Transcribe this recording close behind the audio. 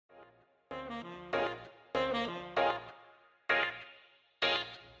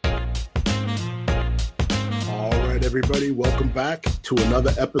everybody. Welcome back to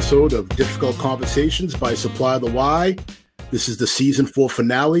another episode of Difficult Conversations by Supply the Why. This is the season 4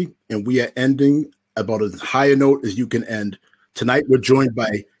 finale, and we are ending about as high a note as you can end. Tonight, we're joined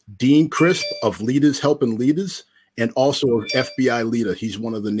by Dean Crisp of Leaders Helping Leaders, and also an FBI leader. He's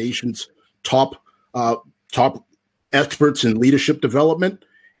one of the nation's top experts in leadership development,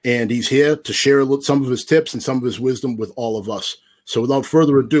 and he's here to share some of his tips and some of his wisdom with all of us. So without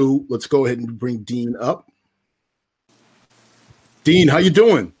further ado, let's go ahead and bring Dean up. Dean, how you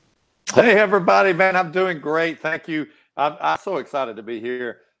doing? Hey, everybody, man, I'm doing great. Thank you. I'm so excited to be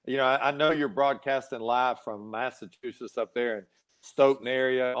here. You know, I know you're broadcasting live from Massachusetts up there in Stoughton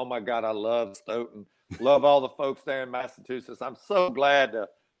area. Oh, my God, I love Stoughton. Love all the folks there in Massachusetts. I'm so glad to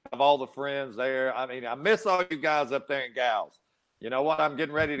have all the friends there. I mean, I miss all you guys up there and gals. You know what? I'm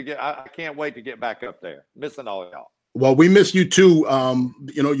getting ready to get – I can't wait to get back up there. Missing all y'all. Well, we miss you too.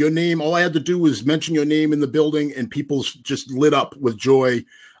 You know, your name, all I had to do was mention your name in the building and people just lit up with joy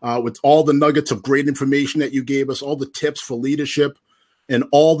with all the nuggets of great information that you gave us, all the tips for leadership and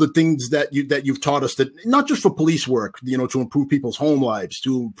all the things that you've taught us, that not just for police work, you know, to improve people's home lives,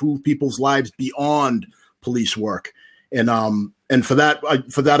 to improve people's lives beyond police work. And for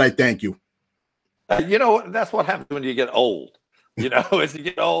that, I thank you. You know, that's what happens when you get old. You know, as you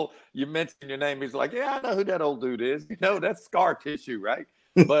get old, you mention your name. He's like, yeah, I know who that old dude is. You know, that's scar tissue, right?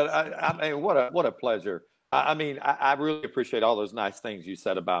 But I mean, what a pleasure. I mean, I really appreciate all those nice things you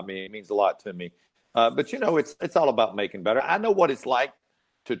said about me. It means a lot to me. But you know, it's all about making better. I know what it's like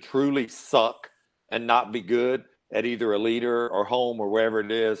to truly suck and not be good at either a leader or home or wherever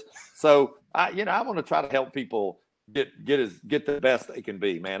it is. So I want to try to help people get the best they can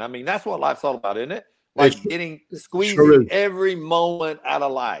be, man. I mean, that's what life's all about, isn't it? Like squeezing every moment out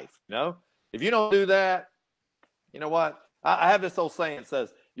of life. You know, if you don't do that, you know what? I have this old saying that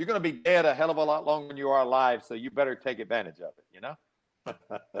says, you're going to be dead a hell of a lot longer than you are alive. So you better take advantage of it, you know?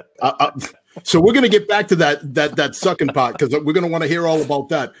 So we're going to get back to that sucking part, because we're going to want to hear all about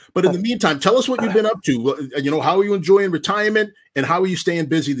that. But in the meantime, tell us what you've been up to. You know, how are you enjoying retirement and how are you staying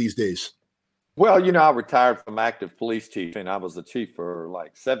busy these days? Well, you know, I retired from active police chief, and I was the chief for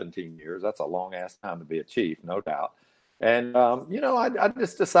like 17 years. That's a long ass time to be a chief, no doubt. And, you know, I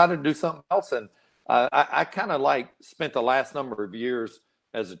just decided to do something else. And I kind of like spent the last number of years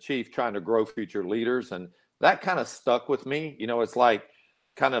as a chief trying to grow future leaders. And that kind of stuck with me. You know, it's like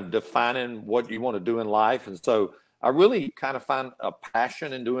kind of defining what you want to do in life. And so I really kind of find a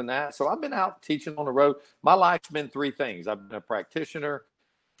passion in doing that. So I've been out teaching on the road. My life's been three things. I've been a practitioner.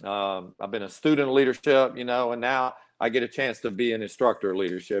 I've been a student of leadership, you know, and now I get a chance to be an instructor of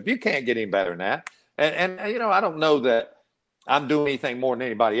leadership. You can't get any better than that. And you know, I don't know that I'm doing anything more than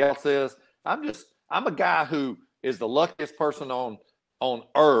anybody else is. I'm a guy who is the luckiest person on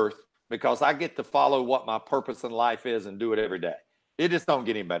earth, because I get to follow what my purpose in life is and do it every day. It just don't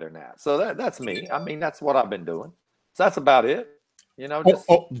get any better than that. So that's me. I mean, that's what I've been doing. So that's about it. You know,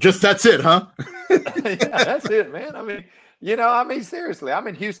 just that's it, huh? Yeah, that's it, man. I mean, you know, seriously, I'm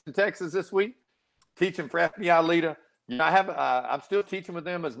in Houston, Texas this week teaching for FBI Leader. You know, I'm still teaching with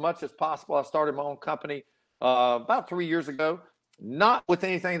them as much as possible. I started my own company about 3 years ago, not with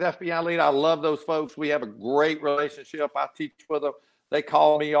anything with FBI Leader. I love those folks. We have a great relationship. I teach with them. They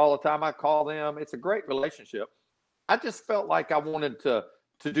call me all the time. I call them. It's a great relationship. I just felt like I wanted to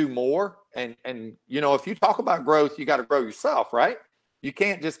do more. And you know, if you talk about growth, you got to grow yourself, right? You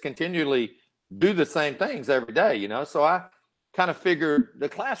can't just continually do the same things every day, you know? So I kind of figured the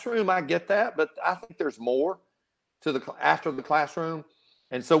classroom, I get that, but I think there's more to after the classroom.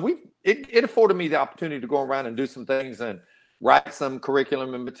 And so it afforded me the opportunity to go around and do some things and write some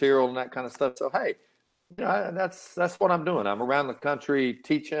curriculum and material and that kind of stuff. So, hey, you know, that's what I'm doing. I'm around the country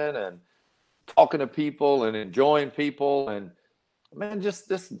teaching and talking to people and enjoying people, and man,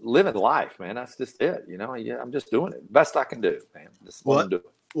 just living life, man. That's just it. You know, yeah, I'm just doing it best I can do, man. This is what I'm doing.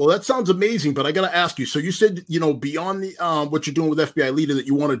 Well, that sounds amazing, but I got to ask you. So you said, you know, beyond the what you're doing with FBI Leader, that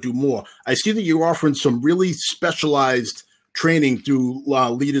you want to do more. I see that you're offering some really specialized training through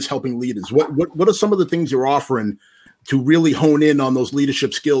Leaders Helping Leaders. What are some of the things you're offering to really hone in on those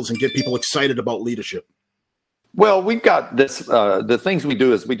leadership skills and get people excited about leadership? Well, we've got this. The things we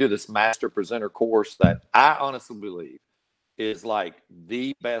do is we do this master presenter course that I honestly believe is like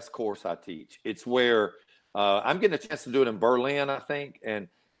the best course I teach. It's where I'm getting a chance to do it in Berlin, I think, and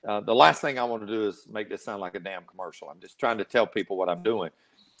the last thing I want to do is make this sound like a damn commercial. I'm just trying to tell people what I'm doing.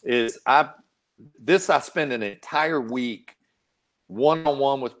 I spend an entire week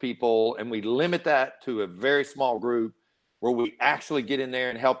one-on-one with people, and we limit that to a very small group where we actually get in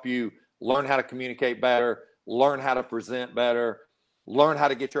there and help you learn how to communicate better, learn how to present better, learn how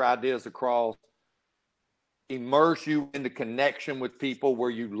to get your ideas across. immerse you into connection with people, where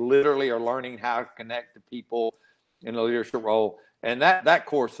you literally are learning how to connect to people in a leadership role. And that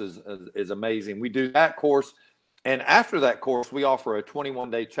course is amazing. We do that course. And after that course, we offer a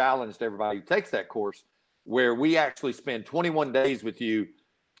 21-day challenge to everybody who takes that course, where we actually spend 21 days with you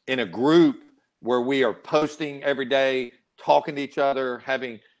in a group where we are posting every day, talking to each other,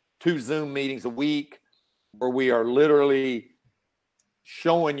 having 2 Zoom meetings a week, where we are literally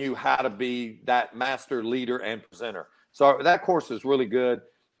showing you how to be that master leader and presenter. So that course is really good.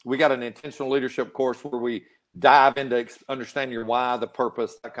 We got an intentional leadership course where we dive into understanding your why, the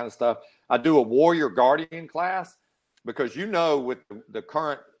purpose, that kind of stuff. I do a warrior guardian class because, with the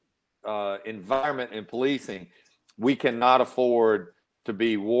current environment in policing, we cannot afford to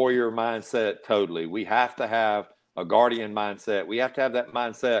be warrior mindset totally. We have to have a guardian mindset. We have to have that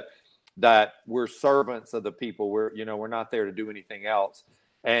mindset that we're servants of the people. We're not there to do anything else.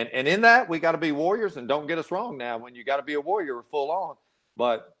 And in that, we got to be warriors. And don't get us wrong now, when you got to be a warrior, we're full on.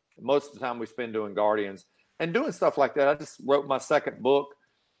 But most of the time we spend doing guardians and doing stuff like that. I just wrote my second book,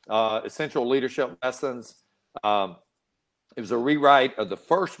 Essential Leadership Lessons. It was a rewrite of the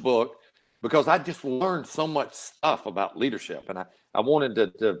first book because I just learned so much stuff about leadership. And I wanted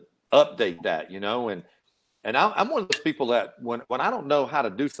to update that, And I'm one of those people that when I don't know how to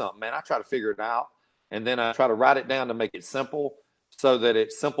do something, man, I try to figure it out. And then I try to write it down to make it simple so that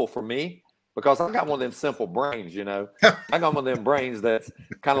it's simple for me, because I got one of them simple brains, I got one of them brains that's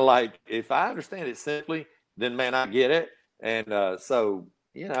kind of like, if I understand it simply, then, man, I get it. And so,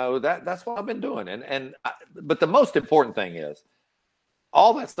 that's what I've been doing. But the most important thing is,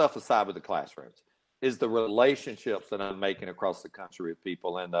 all that stuff aside with the classrooms, is the relationships that I'm making across the country with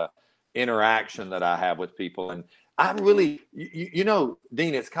people and the interaction that I have with people. And I really,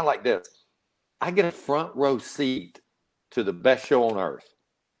 Dean, it's kind of like this. I get a front row seat to the best show on earth.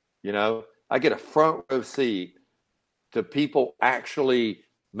 I get a front row seat to people actually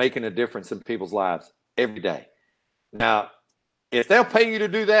making a difference in people's lives every day. Now, if they'll pay you to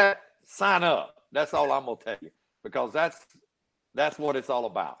do that, sign up. That's all I'm going to tell you, because that's what it's all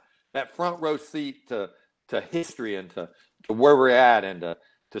about. That front row seat to history and to where we're at, and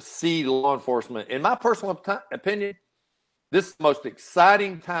to see law enforcement. In my personal opinion, this is the most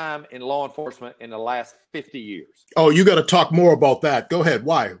exciting time in law enforcement in the last 50 years. Oh, you got to talk more about that. Go ahead.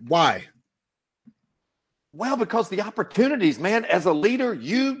 Why? Well, because the opportunities, man, as a leader,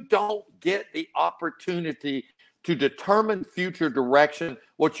 you don't get the opportunity to determine future direction.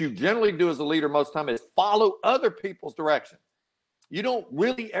 What you generally do as a leader most of the time is follow other people's direction. You don't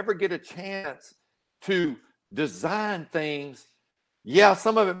really ever get a chance to design things. Yeah,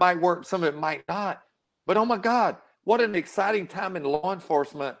 some of it might work, some of it might not. But oh my God, what an exciting time in law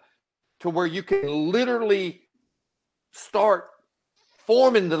enforcement, to where you can literally start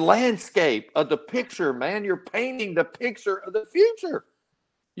forming the landscape of the picture, man. You're painting the picture of the future.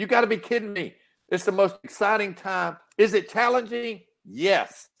 You got to be kidding me. It's the most exciting time. Is it challenging?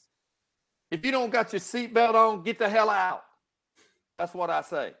 Yes. If you don't got your seatbelt on, get the hell out. That's what I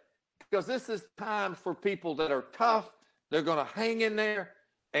say. Because this is time for people that are tough. They're going to hang in there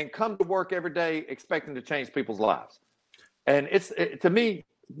and come to work every day expecting to change people's lives. And to me,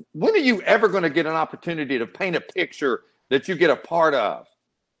 when are you ever going to get an opportunity to paint a picture that you get a part of?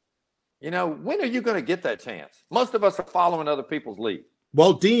 When are you going to get that chance? Most of us are following other people's lead.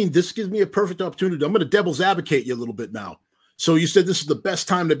 Well, Dean, this gives me a perfect opportunity. I'm going to devil's advocate you a little bit now. So you said this is the best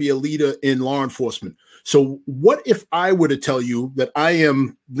time to be a leader in law enforcement. So what if I were to tell you that I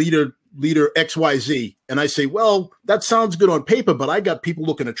am leader XYZ, and I say, well, that sounds good on paper, but I got people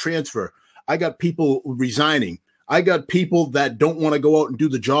looking to transfer. I got people resigning. I got people that don't want to go out and do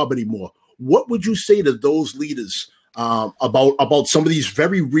the job anymore. What would you say to those leaders about some of these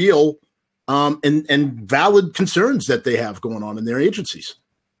very real and valid concerns that they have going on in their agencies?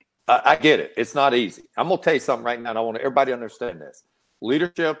 I get it. It's not easy. I'm going to tell you something right now, and I want everybody to understand this.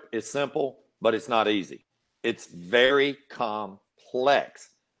 Leadership is simple, but it's not easy. It's very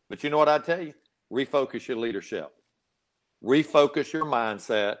complex. But you know what I tell you? Refocus your leadership. Refocus your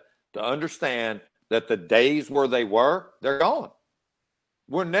mindset to understand that the days where they were, they're gone.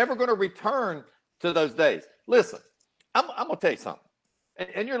 We're never going to return to those days. Listen, I'm going to tell you something.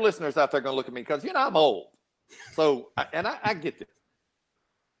 And your listeners out there are going to look at me because, I'm old. So, I get this.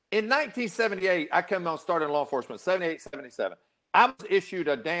 In 1978, I came on started in law enforcement, 78, 77. I was issued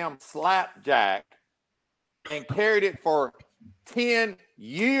a damn slapjack and carried it for 10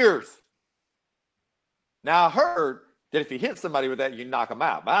 years. Now, I heard that if you hit somebody with that, you knock them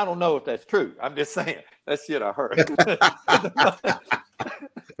out. But I don't know if that's true. I'm just saying. That's shit I heard.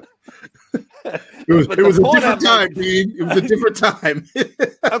 It was a different time, Dean. It was a different time.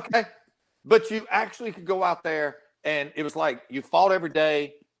 Okay. But you actually could go out there and it was like you fought every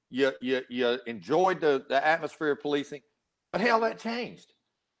day. You enjoyed the atmosphere of policing. But hell, that changed.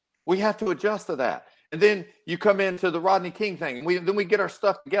 We have to adjust to that. And then you come into the Rodney King thing. And then we get our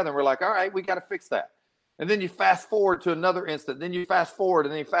stuff together and we're like, all right, we got to fix that. And then you fast forward to another instant. Then you fast forward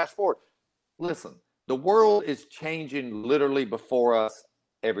and then you fast forward. Listen, the world is changing literally before us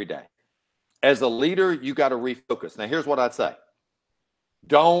every day. As a leader, you got to refocus. Now, here's what I'd say.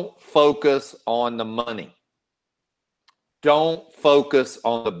 Don't focus on the money. Don't focus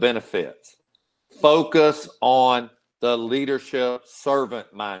on the benefits. Focus on the leadership servant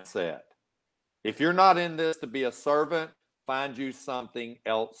mindset. If you're not in this to be a servant, find you something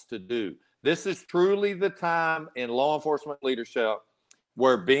else to do. This is truly the time in law enforcement leadership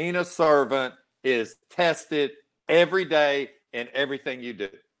where being a servant is tested every day in everything you do.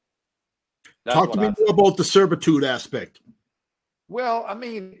 Talk to me more about the servitude aspect. Well, I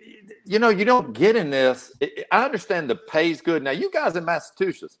mean, you don't get in this. I understand the pay's good. Now, you guys in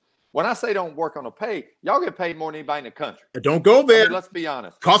Massachusetts, when I say don't work on the pay, y'all get paid more than anybody in the country. Don't go there. I mean, let's be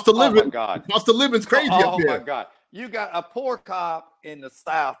honest. Cost of living. Oh, my God. Cost of living's crazy up here. Oh, my God. You got a poor cop in the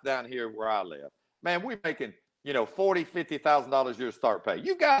South down here where I live. Man, we're making, $40,000, $50,000 a year start pay.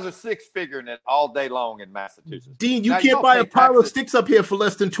 You guys are six-figuring it all day long in Massachusetts. Dean, you can't buy a pile of sticks up here for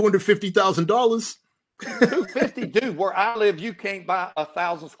less than $250,000. $250, dude. Where I live, you can't buy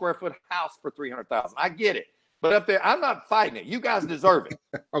 1,000 square foot house for $300,000. I get it, but up there, I'm not fighting it. You guys deserve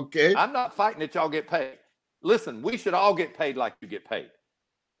it. Okay. I'm not fighting that y'all get paid. Listen, we should all get paid like you get paid.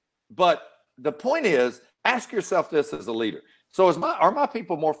 But the point is, ask yourself this as a leader. So are my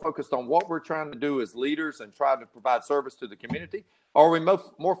people more focused on what we're trying to do as leaders and try to provide service to the community? Or are we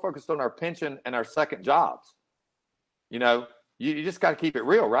more focused on our pension and our second jobs? You just got to keep it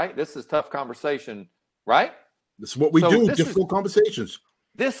real, right? This is tough conversation, right? This is what we do, difficult conversations.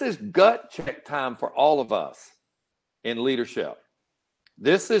 This is gut check time for all of us in leadership.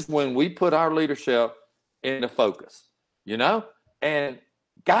 This is when we put our leadership into focus, and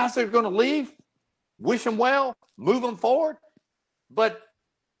guys that are going to leave, wish them well, move them forward. But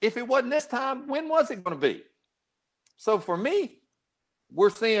if it wasn't this time, when was it going to be? So for me, we're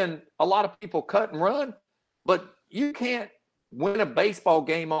seeing a lot of people cut and run, but you can't win a baseball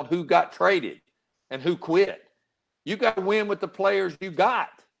game on who got traded and who quit. You got to win with the players you got.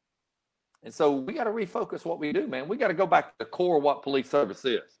 And so we got to refocus what we do, man. We got to go back to the core of what police service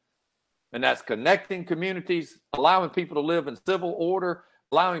is. And that's connecting communities, allowing people to live in civil order,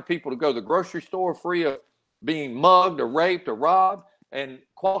 allowing people to go to the grocery store free of being mugged or raped or robbed, and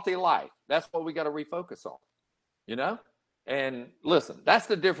quality of life. That's what we got to refocus on, And listen, that's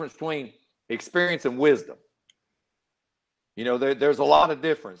the difference between experience and wisdom. There's a lot of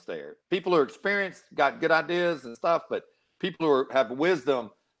difference there. People who are experienced got good ideas and stuff, but people who have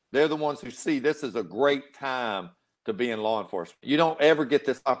wisdom, they're the ones who see this is a great time to be in law enforcement. You don't ever get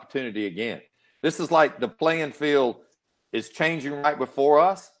this opportunity again. This is like the playing field is changing right before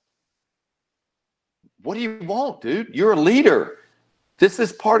us. What do you want, dude? You're a leader. This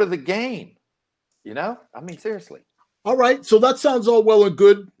is part of the game. Seriously. All right. So that sounds all well and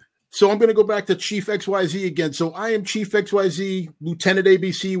good. So I'm going to go back to Chief XYZ again. So I am Chief XYZ, Lieutenant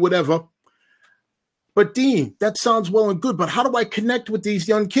ABC, whatever. But Dean, that sounds well and good. But how do I connect with these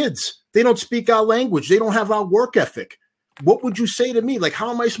young kids? They don't speak our language. They don't have our work ethic. What would you say to me? Like, how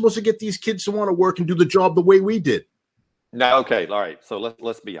am I supposed to get these kids to want to work and do the job the way we did? No. Okay. All right. So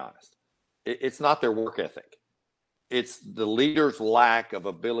let's be honest. It's not their work ethic. It's the leader's lack of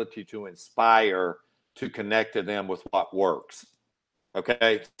ability to inspire, to connect to them with what works.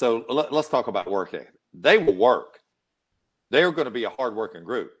 Okay. So let's talk about work ethic. They will work. They're going to be a hardworking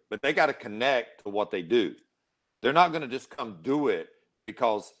group, but they got to connect to what they do. They're not going to just come do it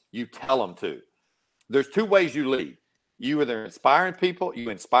because you tell them to. There's two ways you lead. You either inspire people,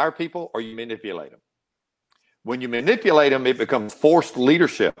 or you manipulate them. When you manipulate them, it becomes forced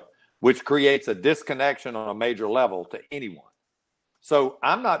leadership, which creates a disconnection on a major level to anyone. So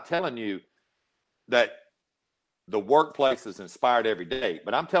I'm not telling you that the workplace is inspired every day,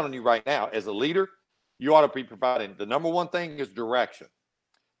 but I'm telling you right now, as a leader, you ought to be providing. The number one thing is direction.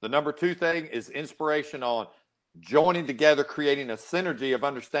 The number two thing is inspiration on joining together, creating a synergy of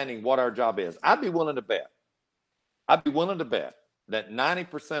understanding what our job is. I'd be willing to bet that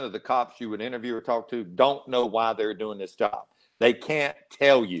 90% of the cops you would interview or talk to don't know why they're doing this job. They can't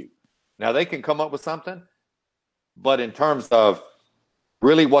tell you. Now, they can come up with something, but in terms of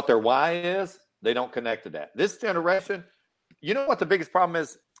really what their why is, they don't connect to that. This generation, you know what the biggest problem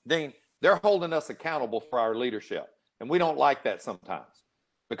is, Dean? They're holding us accountable for our leadership, and we don't like that sometimes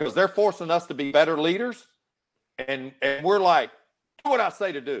because they're forcing us to be better leaders, and we're like, do what I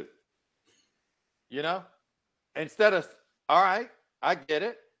say to do. You know, instead of, all right, I get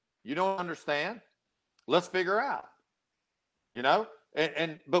it. You don't understand. Let's figure out, you know,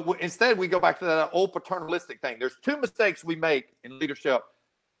 but instead we go back to that old paternalistic thing. There's two mistakes we make in leadership.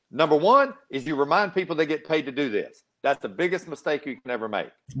 Number one is you remind people they get paid to do this. That's the biggest mistake you can ever make.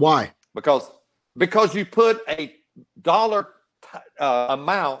 Why? Because you put a dollar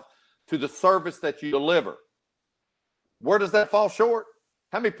amount to the service that you deliver. Where does that fall short?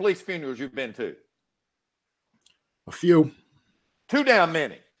 How many police funerals you've been to? A few. Too damn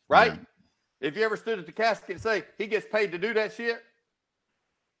many, right? Yeah. If you ever stood at the casket and say, he gets paid to do that shit?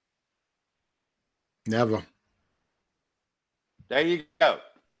 Never. There you go.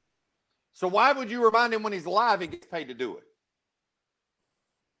 So why would you remind him when he's alive he gets paid to do it?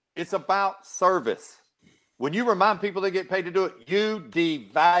 It's about service. When you remind people they get paid to do it, you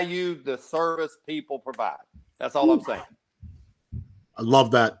devalue the service people provide. That's all I'm saying. I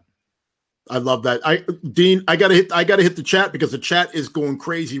love that. Dean, I gotta hit the chat because the chat is going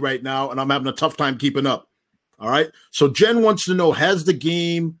crazy right now, and I'm having a tough time keeping up. All right. So Jen wants to know: has the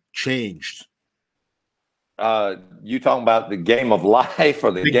game changed? You talking about the game of life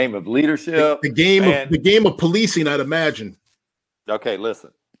or the game of leadership? The game of policing, I'd imagine. Okay,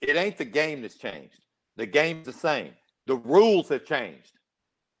 listen. It ain't the game that's changed. The game's the same. The rules have changed.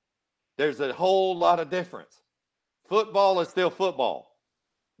 There's a whole lot of difference. Football is still football.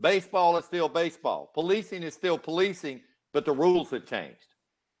 Baseball is still baseball. Policing is still policing, but the rules have changed.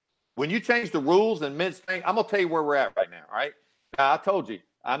 When you change the rules in midstream, I'm going to tell you where we're at right now, all right? Now, I told you,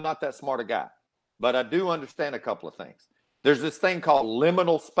 I'm not that smart a guy, but I do understand a couple of things. There's this thing called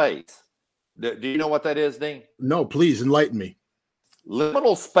liminal space. Do you know what that is, Dean? No, please enlighten me.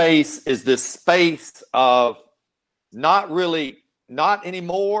 Liminal space is this space of not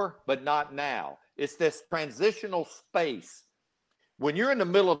anymore, but not now. It's this transitional space. When you're in the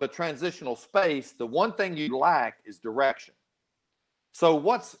middle of a transitional space, the one thing you lack is direction. So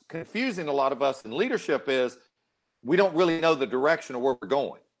what's confusing a lot of us in leadership is we don't really know the direction of where we're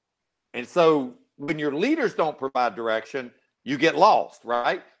going. And so when your leaders don't provide direction, you get lost,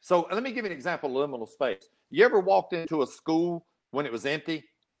 right? So let me give you an example of liminal space. You ever walked into a school when it was empty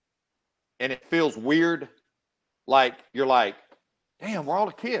and it feels weird? Like you're like, damn, where are all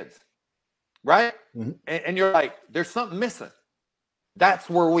the kids? Right? Mm-hmm. And you're like, there's something missing. That's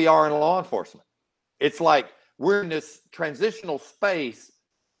where we are in law enforcement. It's like we're in this transitional space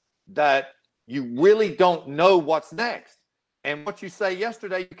that you really don't know what's next. And what you say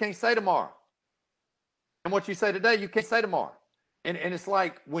yesterday, you can't say tomorrow. And what you say today, you can't say tomorrow. And it's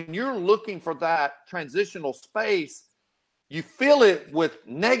like when you're looking for that transitional space, you fill it with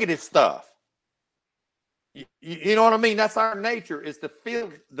negative stuff. You know what I mean? That's our nature, is to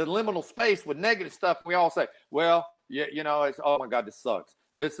fill the liminal space with negative stuff. We all say, well, yeah, you know, it's, oh my God, this sucks.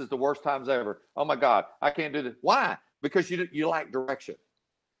 This is the worst times ever. Oh my God, I can't do this. Why? Because you lack direction.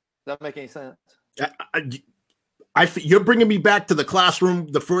 Does that make any sense? You're bringing me back to the classroom,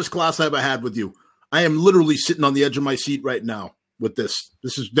 the first class I ever had with you. I am literally sitting on the edge of my seat right now with this.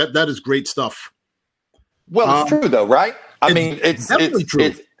 That is great stuff. Well, it's true though, right? I mean, it's definitely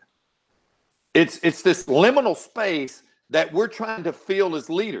true. It's this liminal space that we're trying to fill as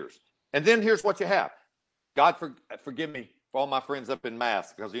leaders. And then here's what you have. God forgive me for all my friends up in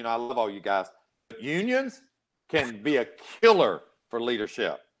Mass, because, you know, I love all you guys. Unions can be a killer for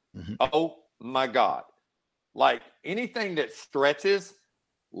leadership. Mm-hmm. Oh, my God. Like anything that stretches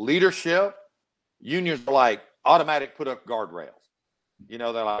leadership, unions are like automatic put up guardrails. You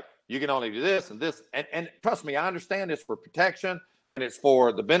know, they're like, you can only do this and this. And trust me, I understand it's for protection and it's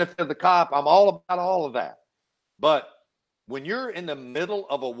for the benefit of the cop. I'm all about all of that. But when you're in the middle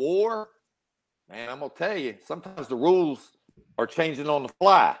of a war, man, I'm going to tell you, sometimes the rules are changing on the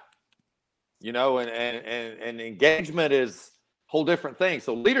fly, you know, and engagement is a whole different thing.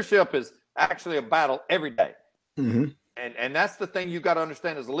 So leadership is actually a battle every day. Mm-hmm. And that's the thing you got to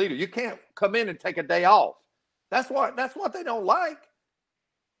understand as a leader. You can't come in and take a day off. That's what they don't like.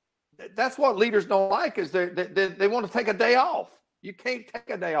 That's what leaders don't like, is they want to take a day off. You can't take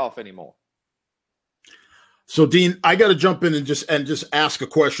a day off anymore. So, Dean, I got to jump in and just ask a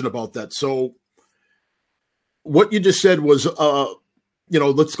question about that. So what you just said was,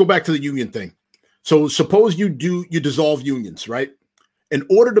 let's go back to the union thing. So suppose you dissolve unions, right? In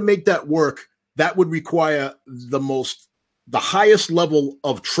order to make that work, that would require the highest level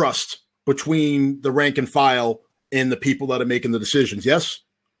of trust between the rank and file and the people that are making the decisions. Yes?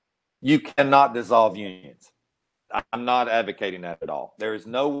 You cannot dissolve unions. I'm not advocating that at all. There is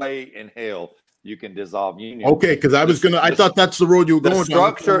no way in hell you can dissolve unions. Okay, because I thought that's the road you were going.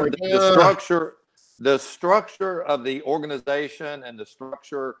 The structure of the organization and the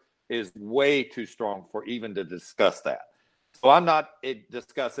structure is way too strong for even to discuss that. So I'm not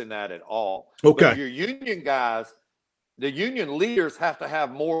discussing that at all. Okay. But your union guys, the union leaders have to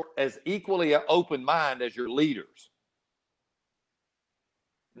have more as equally an open mind as your leaders.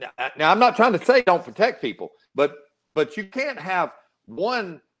 Now I'm not trying to say don't protect people, but you can't have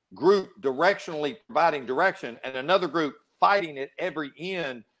one group directionally providing direction and another group fighting at every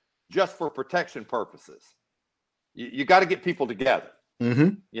end just for protection purposes. You got to get people together,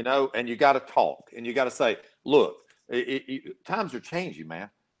 mm-hmm. you know, and you got to talk and you got to say, look, times are changing, man.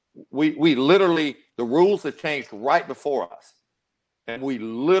 We literally, the rules have changed right before us, and we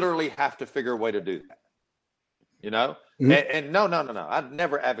literally have to figure a way to do that. You know, mm-hmm. and no. I'd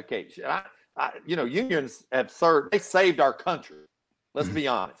never advocate. You know, unions have served. They saved our country. Let's be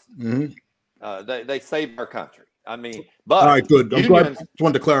honest. Mm-hmm. They saved our country. I mean, but all right, good. I'm glad. Just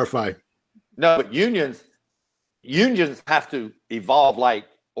wanted to clarify. No, but unions have to evolve like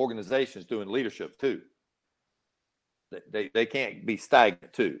organizations do in leadership too. They can't be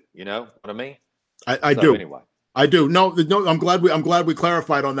stagnant too. You know what I mean? I do. Anyway. I do. No. I'm glad we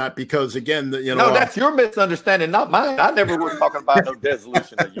clarified on that because again, you know. No, that's your misunderstanding, not mine. I never was talking about no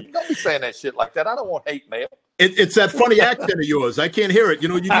dissolution of you. Don't be saying that shit like that. I don't want hate mail. It's that funny accent of yours. I can't hear it. You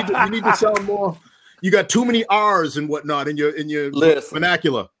know, you need to sound more. You got too many R's and whatnot in your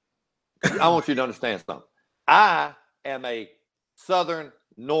vernacular. I want you to understand something. I am a Southern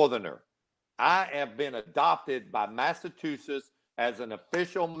Northerner. I have been adopted by Massachusetts as an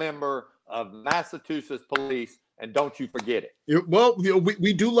official member of Massachusetts Police, and don't you forget it. Well, you know,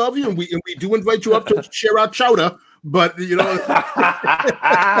 we do love you, and we do invite you up to share our chowder. But you know,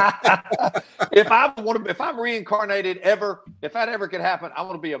 if I'm reincarnated ever, if that ever could happen, I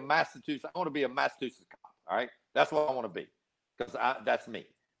want to be a Massachusetts. I want to be a Massachusetts cop. All right, that's what I want to be because that's me.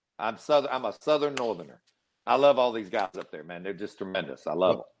 I'm a Southern Northerner. I love all these guys up there, man. They're just tremendous. I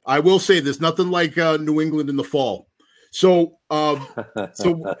love them. I will say there's nothing like New England in the fall. So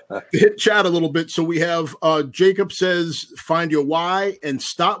hit chat a little bit. So we have Jacob says, find your why and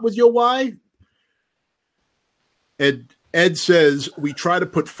start with your why. Ed says, we try to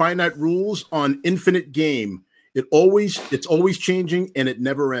put finite rules on infinite game. It's always changing and it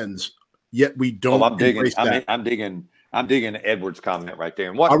never ends. Yet we don't. I'm digging Edward's comment right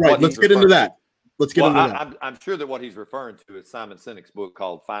there. And all right, let's get into that. I'm sure that what he's referring to is Simon Sinek's book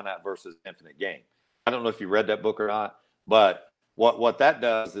called Finite versus Infinite Game. I don't know if you read that book or not, but what that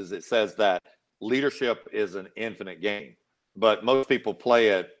does is it says that leadership is an infinite game, but most people play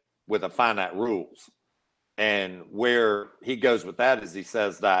it with a finite rules. And where he goes with that is he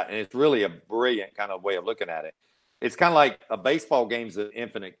says that, and it's really a brilliant kind of way of looking at it. It's kind of like a baseball game is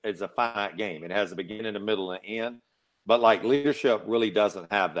a finite game. It has a beginning, a middle, and an end. But like leadership really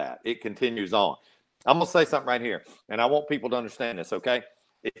doesn't have that. It continues on. I'm going to say something right here, and I want people to understand this, okay?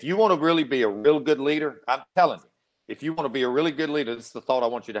 If you want to really be a real good leader, I'm telling you, if you want to be a really good leader, this is the thought I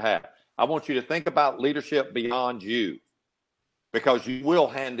want you to have. I want you to think about leadership beyond you because you will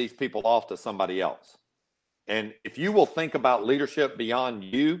hand these people off to somebody else. And if you will think about leadership beyond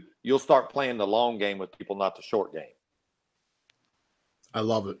you, you'll start playing the long game with people, not the short game. I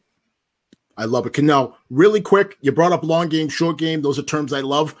love it. Now, really quick, you brought up long game, short game. Those are terms I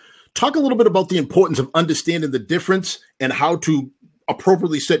love. Talk a little bit about the importance of understanding the difference and how to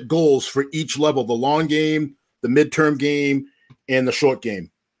appropriately set goals for each level, the long game, the midterm game, and the short game.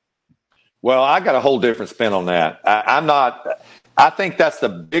 Well, I got a whole different spin on that. I think that's the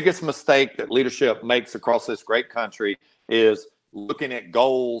biggest mistake that leadership makes across this great country is looking at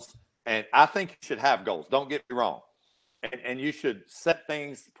goals. And I think you should have goals. Don't get me wrong. And you should set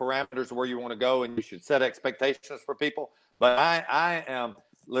things, parameters where you want to go, and you should set expectations for people. But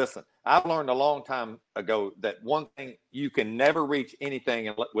listen, I've learned a long time ago that one thing, you can never reach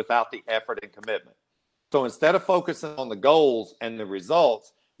anything without the effort and commitment. So instead of focusing on the goals and the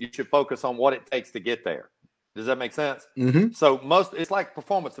results, you should focus on what it takes to get there. Does that make sense? Mm-hmm. So it's like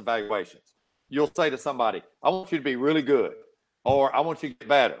performance evaluations. You'll say to somebody, I want you to be really good, or I want you to get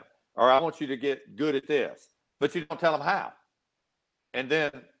better, or I want you to get good at this. But you don't tell them how. And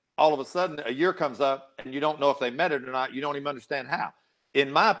then all of a sudden a year comes up and you don't know if they met it or not. You don't even understand how. In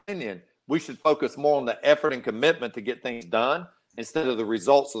my opinion, we should focus more on the effort and commitment to get things done instead of the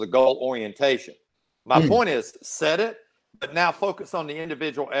results of the goal orientation. My point is set it, but now focus on the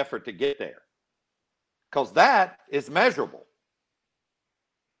individual effort to get there. Because that is measurable.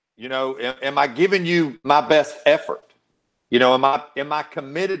 You know, am I giving you my best effort? You know, am I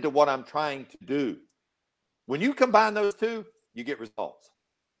committed to what I'm trying to do? When you combine those two, you get results.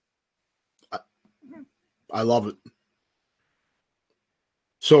 I love it.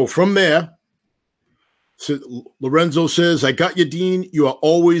 So from there, So Lorenzo says, I got you, Dean. You are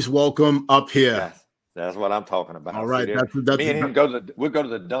always welcome up here. That's what I'm talking about. All right. Me and him we'll go to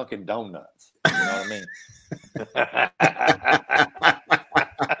the Dunkin' Donuts. You know what I mean?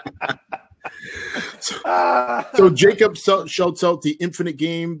 So Jacob shouts out The Infinite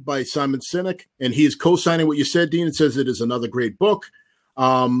Game by Simon Sinek, and he is co-signing what you said, Dean. It says it is another great book.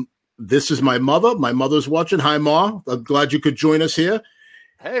 This is my mother. My mother's watching. Hi, Ma. I'm glad you could join us here.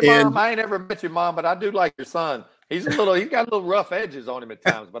 Hey, Mom. I ain't ever met your mom, but I do like your son. He's got a little rough edges on him at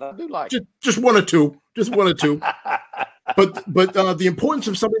times, but I do like him. Just one or two. But the importance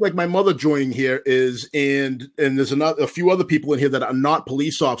of somebody like my mother joining here is, and there's a few other people in here that are not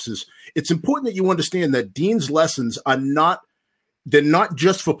police officers. It's important that you understand that Dean's lessons they're not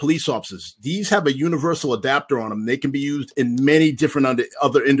just for police officers. These have a universal adapter on them. They can be used in many different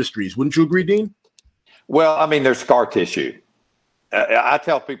other industries. Wouldn't you agree, Dean? Well, I mean, there's scar tissue. I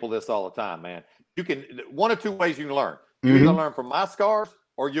tell people this all the time, man. You can one of two ways you can learn. You can learn from my scars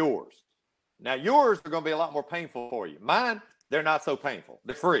or yours. Now, yours are going to be a lot more painful for you. Mine, they're not so painful.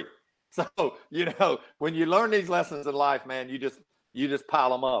 They're free. So, when you learn these lessons in life, man, you just pile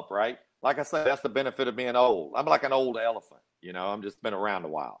them up, right? Like I said, that's the benefit of being old. I'm like an old elephant. I'm just been around a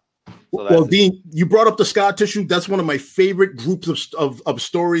while. So well, Dean, you brought up the scar tissue. That's one of my favorite groups of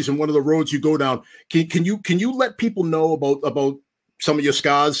stories and one of the roads you go down. Can you let people know about some of your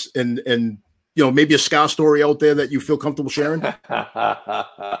scars and maybe a scar story out there that you feel comfortable sharing?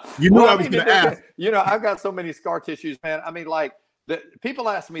 I was going to ask. I've got so many scar tissues, man. I mean, like, people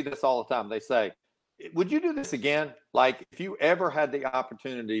ask me this all the time. They say, would you do this again? Like, if you ever had the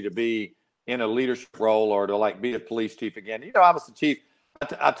opportunity to be in a leadership role or to be a police chief again. I was the chief.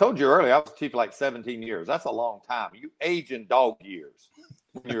 I told you earlier, I was chief like 17 years. That's a long time. You age in dog years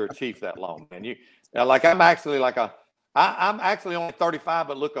when you're a chief that long, man. I'm actually only 35,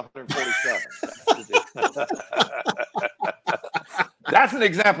 but look 147. That's an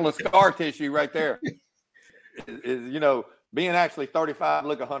example of scar tissue right there. Is being actually 35,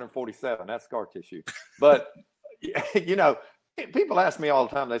 look 147. That's scar tissue. But people ask me all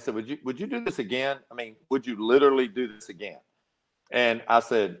the time. They said, "Would you do this again? I mean, would you literally do this again?" And I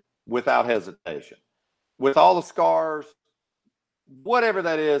said, without hesitation, with all the scars, whatever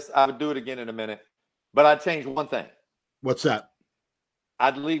that is, I would do it again in a minute. But I'd change one thing. What's that?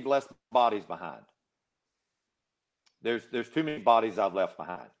 I'd leave less bodies behind. There's too many bodies I've left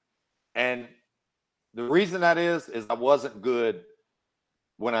behind. And the reason that is I wasn't good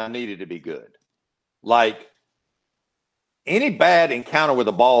when I needed to be good. Like, any bad encounter with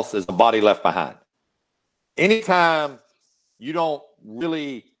a boss is a body left behind. Anytime you don't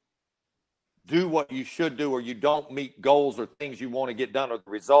really do what you should do, or you don't meet goals or things you want to get done, or the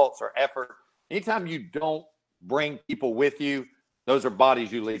results or effort, anytime you don't bring people with you, those are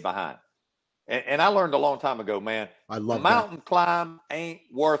bodies you leave behind. And I learned a long time ago, man, I love mountain climb ain't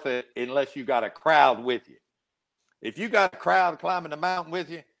worth it unless you got a crowd with you. If you got a crowd climbing the mountain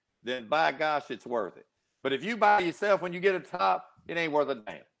with you, then by gosh, it's worth it. But if you by yourself, when you get to the top, it ain't worth a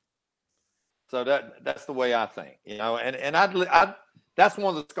damn. So that's the way I think, and I'd that's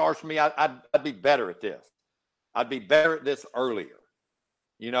one of the scars for me. I'd be better at this. I'd be better at this earlier.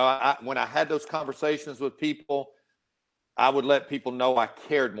 When I had those conversations with people, I would let people know I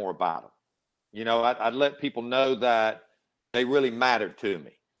cared more about them. I'd let people know that they really mattered to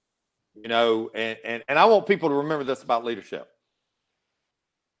me. And I want people to remember this about leadership.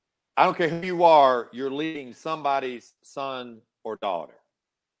 I don't care who you are, you're leading somebody's son or daughter,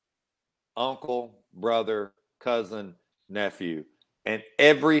 uncle, brother, cousin, nephew, and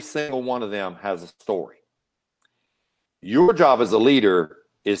every single one of them has a story. Your job as a leader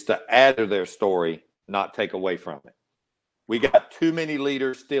is to add to their story, not take away from it. We got too many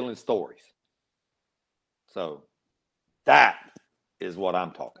leaders stealing stories. So that is what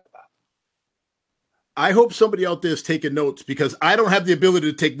I'm talking about. I hope somebody out there is taking notes, because I don't have the ability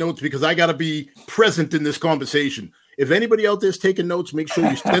to take notes because I got to be present in this conversation. If anybody out there is taking notes, make sure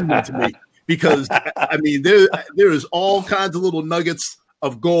you send them to me, because I mean, there is all kinds of little nuggets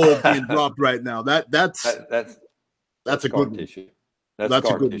of gold being dropped right now. That's a good issue. That's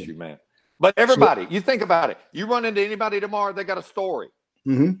a good issue, man. But everybody, you think about it. You run into anybody tomorrow, they got a story.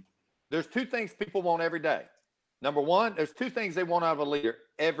 Mm-hmm. There's two things people want every day. Number one, there's two things they want out of a leader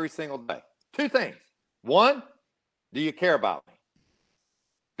every single day. Two things. One, do you care about me?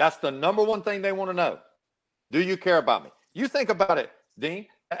 That's the number one thing they want to know. Do you care about me? You think about it, Dean.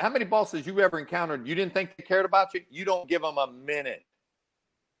 How many bosses you ever encountered you didn't think they cared about you? You don't give them a minute.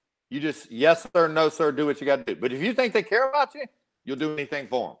 You just, yes, sir, no, sir, do what you got to do. But if you think they care about you, you'll do anything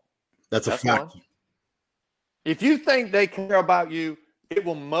for them. That's a fact. One. If you think they care about you, it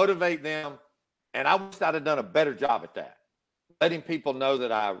will motivate them And I wish I'd have done a better job at that, letting people know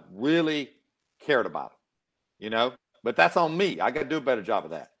that I really cared about them, but that's on me. I got to do a better job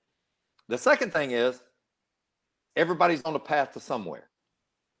of that. The second thing is everybody's on the path to somewhere.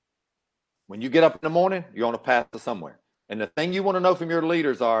 When you get up in the morning, you're on a path to somewhere. And the thing you want to know from your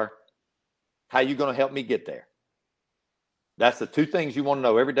leaders are, how are you going to help me get there? That's the two things you want to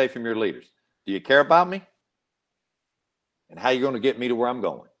know every day from your leaders. Do you care about me? And how are you going to get me to where I'm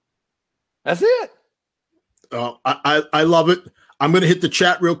going? That's it. I love it. I'm going to hit the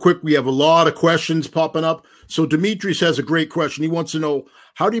chat real quick. We have a lot of questions popping up. So Demetrius has a great question. He wants to know,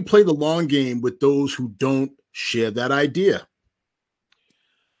 how do you play the long game with those who don't share that idea?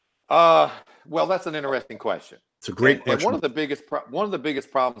 Well, that's an interesting question. It's a great question. And one of the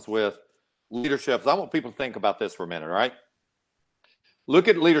biggest problems with leadership is, I want people to think about this for a minute, all right? Look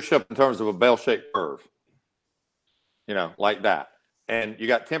at leadership in terms of a bell-shaped curve, like that. And you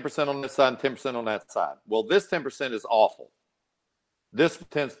got 10% on this side and 10% on that side. Well, this 10% is awful. This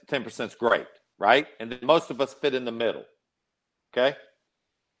 10% is great, right? And then most of us fit in the middle. Okay?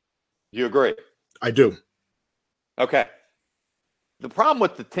 You agree? I do. Okay. The problem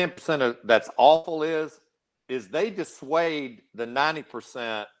with the 10% that's awful is they dissuade the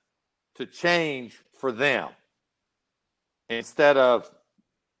 90% to change for them, instead of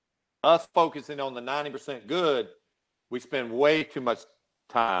us focusing on the 90% good. We spend way too much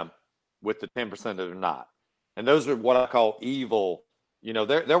time with the 10% that are not. And those are what I call evil.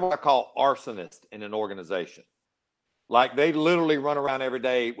 They're what I call arsonists in an organization. Like, they literally run around every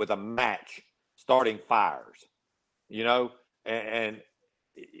day with a match starting fires, and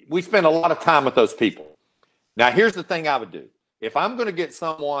we spend a lot of time with those people. Now, here's the thing I would do. If I'm going to get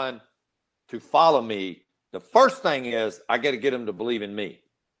someone to follow me, the first thing is I got to get them to believe in me.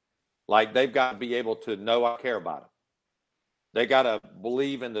 Like, they've got to be able to know I care about them. They got to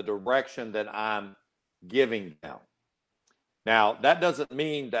believe in the direction that I'm giving them. Now, that doesn't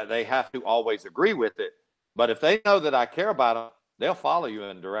mean that they have to always agree with it, but if they know that I care about them, they'll follow you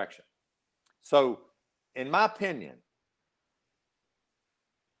in direction. So, in my opinion,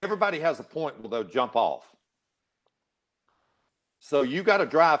 everybody has a point where they'll jump off. So you got to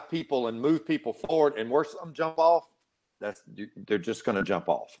drive people and move people forward, and where some jump off, they're just going to jump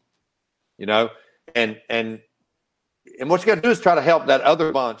off, and what you got to do is try to help that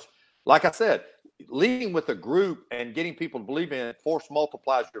other bunch. Like I said, leading with a group and getting people to believe in it force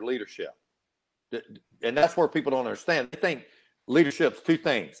multiplies your leadership. And that's where people don't understand. They think leadership's two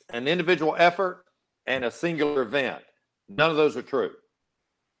things: an individual effort and a singular event. None of those are true.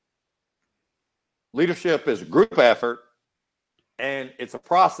 Leadership is a group effort, and it's a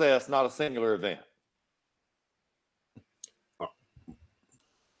process, not a singular event.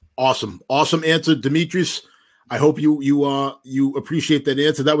 Awesome answer, Demetrius. I hope you appreciate that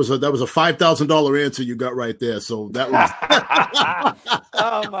answer. That was a $5,000 answer you got right there. So that was.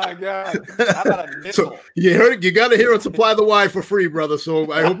 Oh my God! How about a nickel? So you heard it. You got to hear it. Supply the Y for free, brother. So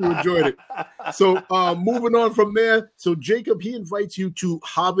I hope you enjoyed it. So moving on from there. So Jacob, he invites you to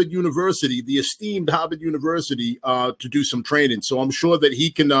Harvard University, the esteemed Harvard University, to do some training. So I'm sure that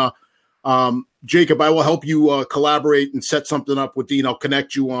he can. Jacob, I will help you collaborate and set something up with Dean. I'll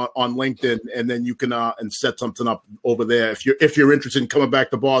connect you on LinkedIn, and then you can and set something up over there if you're interested in coming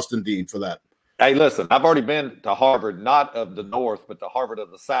back to Boston, Dean, for that. Hey, listen, I've already been to Harvard, not of the North, but the Harvard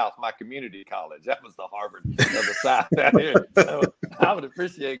of the South, my community college. That was the Harvard of the South down here. So I would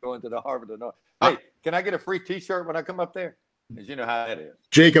appreciate going to the Harvard of the North. Hey, can I get a free T-shirt when I come up there? Because you know how that is.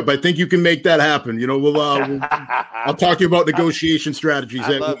 Jacob, I think you can make that happen. I'll talk to you about negotiation strategies.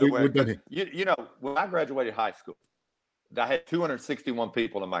 We're done here. When I graduated high school, I had 261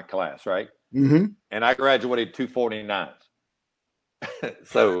 people in my class, right? Mm-hmm. And I graduated 249.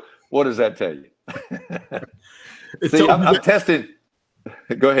 So what does that tell you? See, I'm testing.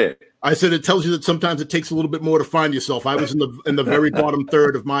 Go ahead. I said it tells you that sometimes it takes a little bit more to find yourself. I was in the very bottom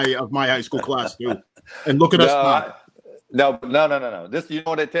third of my high school class too. And look at us now. No. This, you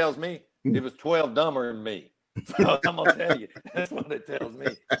know what it tells me? It was 12 dumber than me. So I'm gonna tell you, that's what it tells me.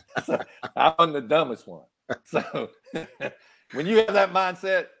 So I'm the dumbest one. So when you have that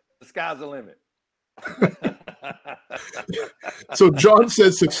mindset, the sky's the limit. So John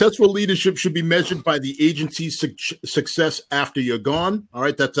says successful leadership should be measured by the agency's success after you're gone. All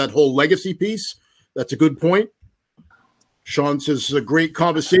right, that's that whole legacy piece. That's a good point. Sean says it's a great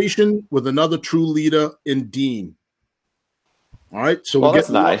conversation with another true leader in Dean. All right, so we'll that's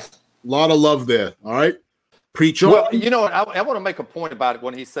nice. A lot of love there. All right, preach on. Well, you know what? I want to make a point about it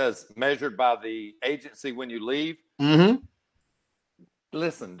when he says measured by the agency when you leave. Mm-hmm.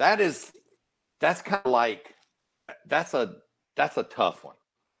 Listen, that's kind of like that's a tough one,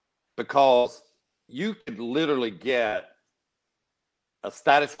 because you could literally get a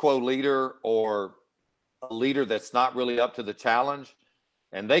status quo leader or a leader that's not really up to the challenge,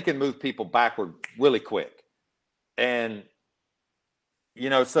 and they can move people backward really quick. And,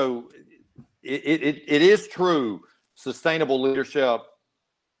 so it is true, sustainable leadership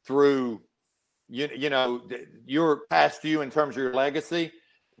through, your past you in terms of your legacy.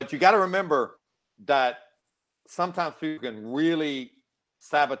 But you got to remember that sometimes people can really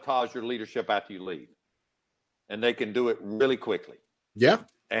sabotage your leadership after you leave, and they can do it really quickly. Yeah.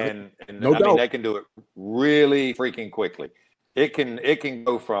 And no doubt. They can do it really freaking quickly. It can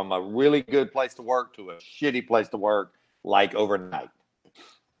go from a really good place to work to a shitty place to work like overnight.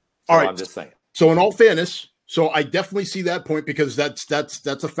 So all right. I'm just saying. So in all fairness, so I definitely see that point, because that's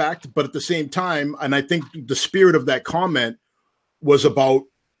a fact. But at the same time, and I think the spirit of that comment was about,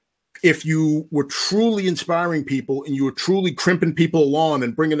 if you were truly inspiring people and you were truly crimping people along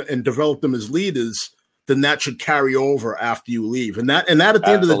and bringing and develop them as leaders, then that should carry over after you leave. And that at the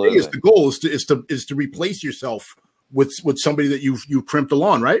Absolutely. end of the day is the goal, is to replace yourself with somebody that you've crimped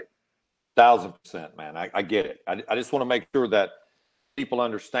along, right? 1,000%, man. I get it. I just want to make sure that people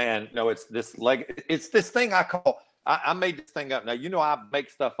understand. It's this thing I call. I made this thing up. Now, I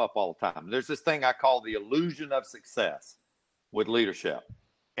make stuff up all the time. There's this thing I call the illusion of success with leadership,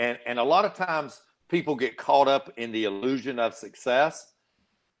 and a lot of times people get caught up in the illusion of success.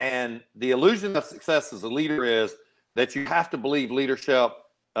 And the illusion of success as a leader is that you have to believe leadership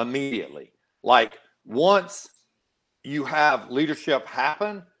immediately. Like, once you have leadership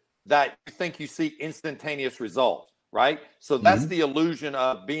happen, that you think you see instantaneous results, right? So that's the illusion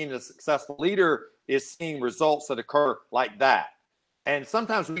of being a successful leader, is seeing results that occur like that. And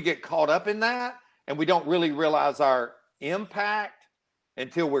sometimes we get caught up in that, and we don't really realize our impact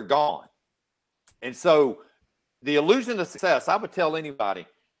until we're gone. And so the illusion of success, I would tell anybody,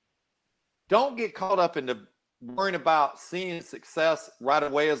 don't get caught up in worrying about seeing success right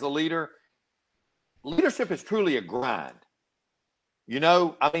away as a leader. Leadership is truly a grind.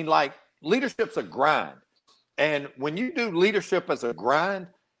 Leadership's a grind. And when you do leadership as a grind,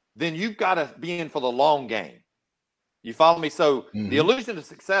 then you've got to be in for the long game. You follow me? So the illusion of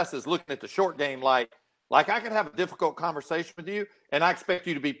success is looking at the short game, like I could have a difficult conversation with you and I expect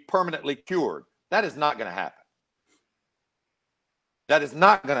you to be permanently cured. That is not going to happen. That is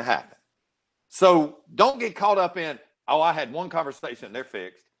not going to happen. So don't get caught up in, I had one conversation, they're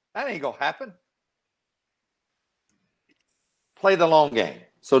fixed. That ain't going to happen. Play the long game.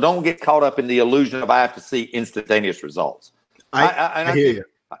 So don't get caught up in the illusion of I have to see instantaneous results. I hear you.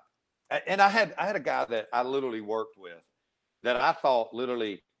 And I had a guy that I literally worked with that I thought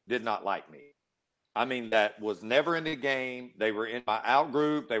literally did not like me. I mean, that was never in the game. They were in my out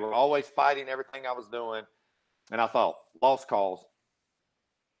group. They were always fighting everything I was doing. And I thought, lost cause.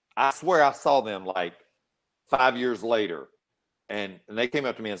 I swear I saw them like 5 years later. And they came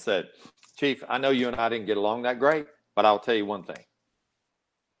up to me and said, Chief, I know you and I didn't get along that great, but I'll tell you one thing.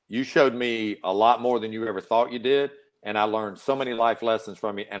 You showed me a lot more than you ever thought you did. And I learned so many life lessons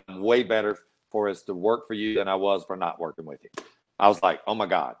from you. And I'm way better for us to work for you than I was for not working with you. I was like, oh my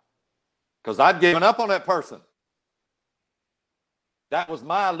God. Because I'd given up on that person. That was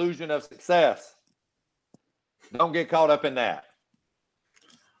my illusion of success. Don't get caught up in that.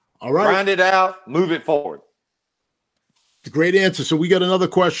 All right. Grind it out, move it forward. Great answer. So we got another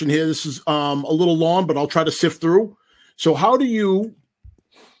question here. This is a little long, but I'll try to sift through. So how do you,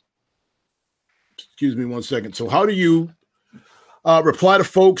 excuse me one second. So how do you reply to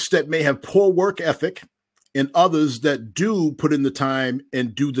folks that may have poor work ethic and others that do put in the time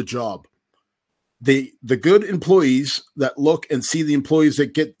and do the job? The good employees that look and see the employees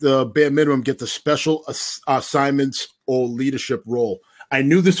that get the bare minimum get the special assignments or leadership role. I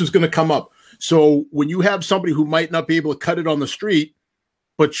knew this was going to come up. So when you have somebody who might not be able to cut it on the street,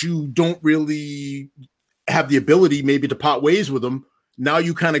 but you don't really have the ability maybe to part ways with them, now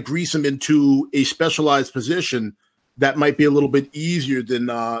you kind of grease them into a specialized position that might be a little bit easier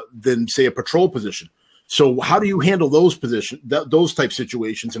than say a patrol position. So how do you handle those those type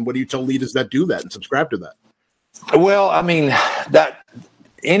situations, and what do you tell leaders that do that and subscribe to that? Well, I mean, that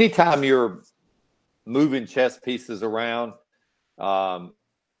anytime you're moving chess pieces around,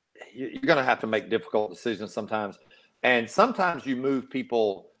 you're going to have to make difficult decisions sometimes. And sometimes you move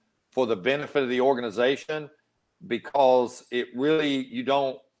people for the benefit of the organization because it really,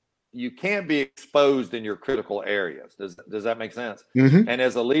 you can't be exposed in your critical areas. Does that make sense? Mm-hmm. And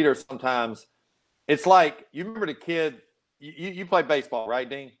as a leader, sometimes it's like, you remember the kid, you play baseball, right,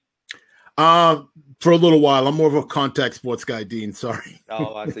 Dean? For a little while. I'm more of a contact sports guy, Dean. Sorry.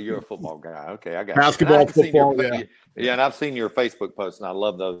 Oh, I see. You're a football guy. Okay, I got basketball, football. Yeah, and I've seen your Facebook posts, and I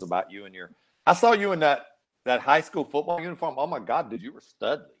love those about you and your I saw you in that high school football uniform. Oh my God, dude, you were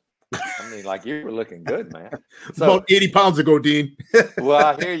studly. I mean, like you were looking good, man. So, about 80 pounds ago, Dean. Well,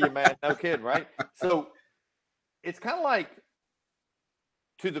 I hear you, man. No kidding, right? So it's kind of like,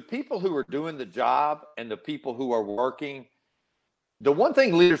 to the people who are doing the job and the people who are working, the one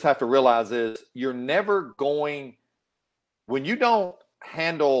thing leaders have to realize is you're never going, when you don't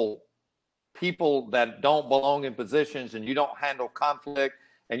handle people that don't belong in positions, and you don't handle conflict,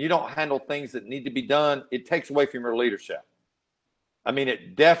 and you don't handle things that need to be done, it takes away from your leadership. I mean,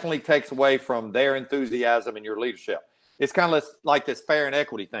 it definitely takes away from their enthusiasm and your leadership. It's kind of like this fair and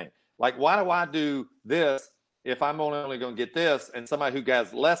equity thing. Like, why do I do this if I'm only going to get this, and somebody who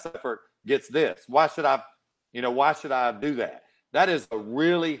has less effort gets this? Why should I do that? That is a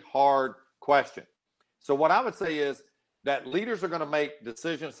really hard question. So what I would say is that leaders are going to make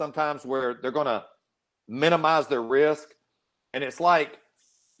decisions sometimes where they're going to minimize their risk. And it's like,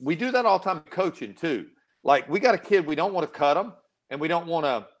 we do that all the time in coaching too. Like, we got a kid, we don't want to cut them and we don't want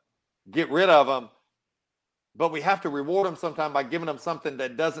to get rid of them, but we have to reward them sometime by giving them something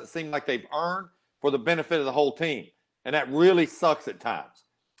that doesn't seem like they've earned for the benefit of the whole team. And that really sucks at times.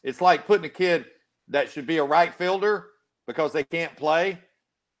 It's like putting a kid that should be a right fielder because they can't play,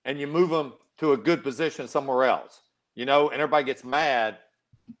 and you move them to a good position somewhere else, and everybody gets mad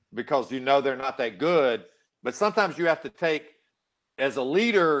because they're not that good. But sometimes you have to take, as a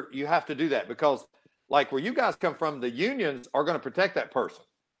leader, you have to do that, because like where you guys come from, the unions are going to protect that person,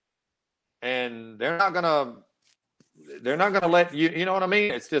 and they're not going to let you, you know what I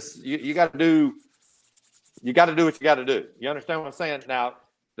mean? It's just, you got to do what you got to do. You understand what I'm saying? Now,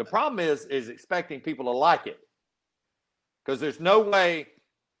 the problem is expecting people to like it, because there's no way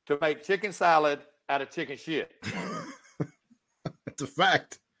to make chicken salad out of chicken shit. That's a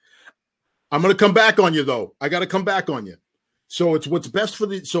fact. I'm going to come back on you, though. I got to come back on you. So it's what's best for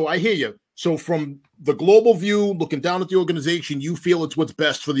so I hear you. So from the global view, looking down at the organization, you feel it's what's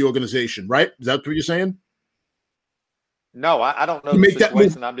best for the organization, right? Is that what you're saying? No, I don't know the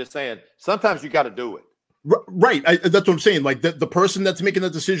situation. I'm just saying sometimes you got to do it. Right. That's what I'm saying. Like the person that's making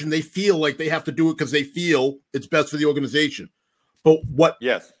the decision, they feel like they have to do it because they feel it's best for the organization. But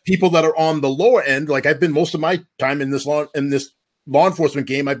people that are on the lower end, like I've been most of my time in this law enforcement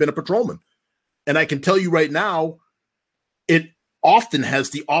game, I've been a patrolman. And I can tell you right now, it often has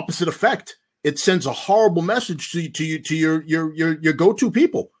the opposite effect. It sends a horrible message to your go-to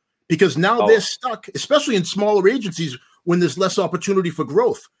people, because now they're stuck, especially in smaller agencies when there's less opportunity for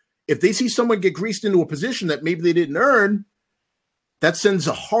growth. If they see someone get greased into a position that maybe they didn't earn, that sends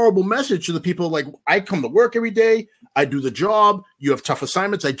a horrible message to the people. Like, I come to work every day, I do the job, you have tough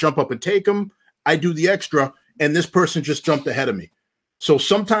assignments, I jump up and take them, I do the extra, and this person just jumped ahead of me. So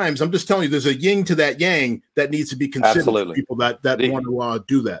sometimes, I'm just telling you, there's a yin to that yang that needs to be considered. Absolutely. For people that want to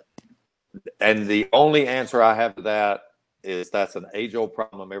do that. And the only answer I have to that is that's an age-old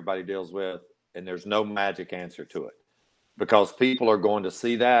problem everybody deals with, and there's no magic answer to it, because people are going to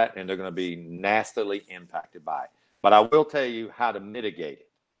see that and they're going to be nastily impacted by it. But I will tell you how to mitigate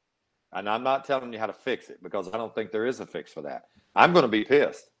it. And I'm not telling you how to fix it, because I don't think there is a fix for that. I'm going to be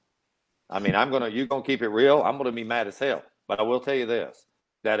pissed. I mean, you're going to keep it real. I'm going to be mad as hell. But I will tell you this,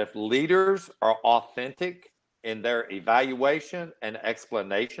 that if leaders are authentic in their evaluation and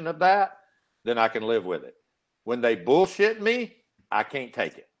explanation of that, then I can live with it. When they bullshit me, I can't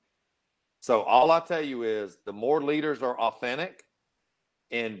take it. So all I tell you is, the more leaders are authentic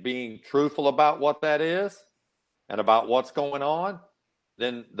in being truthful about what that is and about what's going on,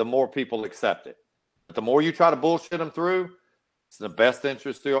 then the more people accept it. But the more you try to bullshit them through, it's in the best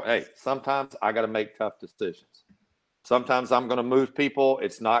interest of, hey, sometimes I got to make tough decisions. Sometimes I'm going to move people.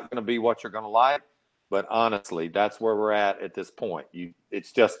 It's not going to be what you're going to like. But honestly, that's where we're at this point.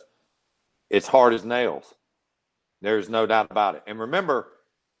 It's hard as nails. There's no doubt about it. And remember,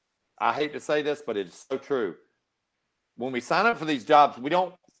 I hate to say this, but it's so true. When we sign up for these jobs, we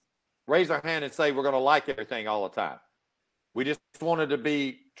don't raise our hand and say we're going to like everything all the time. We just wanted to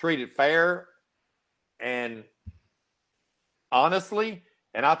be treated fair and honestly.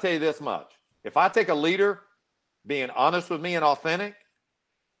 And I'll tell you this much. If I take a leader being honest with me and authentic,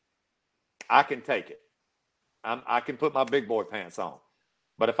 I can take it. I can put my big boy pants on.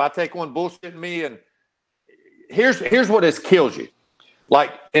 But if I take one bullshitting me, and here's what has killed you.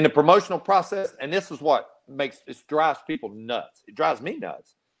 Like in the promotional process, and this is what drives people nuts. It drives me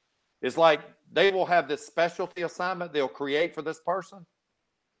nuts. It's like they will have this specialty assignment they'll create for this person.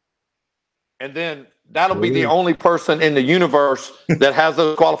 And then that'll be the only person in the universe that has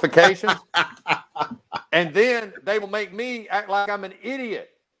those qualifications. And then they will make me act like I'm an idiot.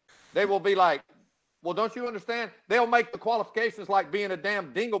 They will be like, Well, don't you understand? They'll make the qualifications like being a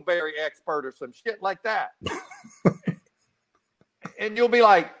damn dingleberry expert or some shit like that. And you'll be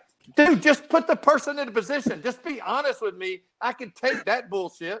like, dude, just put the person in a position. Just be honest with me. I can take that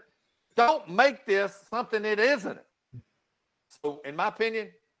bullshit. Don't make this something it isn't. So, in my opinion,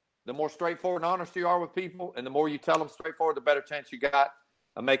 the more straightforward and honest you are with people, and the more you tell them straightforward, the better chance you got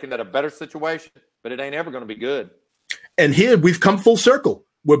of making that a better situation. But it ain't ever going to be good. And here we've come full circle.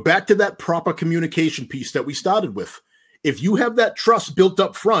 We're back to that proper communication piece that we started with. If you have that trust built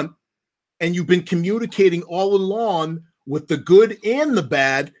up front and you've been communicating all along with the good and the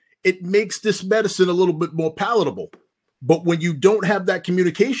bad, it makes this medicine a little bit more palatable. But when you don't have that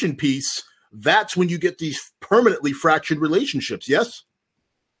communication piece, that's when you get these permanently fractured relationships. Yes?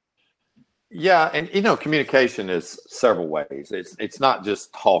 Yeah. And, communication is several ways. It's not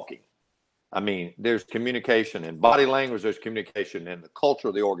just talking. I mean, there's communication in body language. There's communication in the culture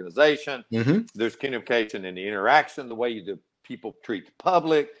of the organization. Mm-hmm. There's communication in the interaction, the way the people treat the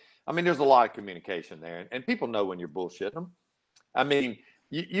public. I mean, there's a lot of communication there. And people know when you're bullshitting them. I mean,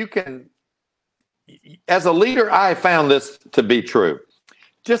 you can, as a leader, I found this to be true.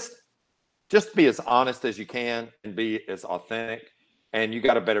 Just be as honest as you can and be as authentic, and you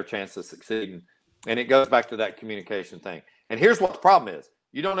got a better chance of succeeding. And it goes back to that communication thing. And here's what the problem is.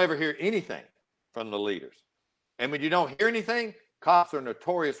 You don't ever hear anything from the leaders. And when you don't hear anything, cops are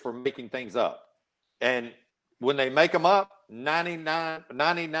notorious for making things up. And when they make them up, 99%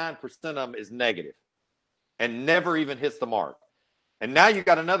 of them is negative and never even hits the mark. And now you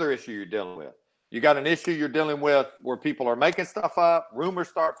got another issue you're dealing with. You got an issue you're dealing with where people are making stuff up, rumors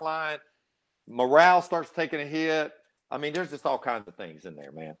start flying, morale starts taking a hit. I mean, there's just all kinds of things in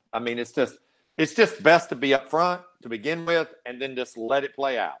there, man. I mean, it's just best to be upfront to begin with, and then just let it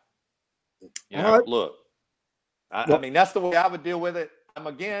play out. Right. Look, I mean, that's the way I would deal with it.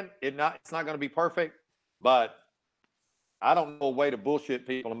 Again, it's not going to be perfect, but I don't know a way to bullshit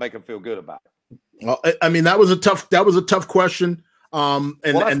people and make them feel good about it. Well, I mean, that was a tough question.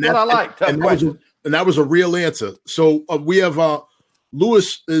 That's what I like. And that was a real answer. So we have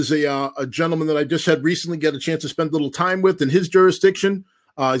Lewis is a gentleman that I just had recently get a chance to spend a little time with in his jurisdiction.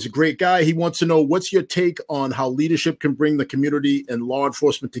 He's a great guy. He wants to know, what's your take on how leadership can bring the community and law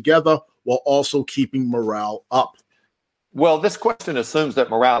enforcement together while also keeping morale up? Well, this question assumes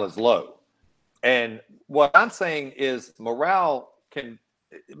that morale is low. And what I'm saying is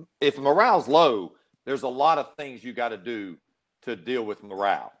if morale's low, there's a lot of things you got to do to deal with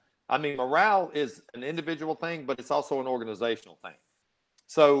morale. I mean, morale is an individual thing, but it's also an organizational thing.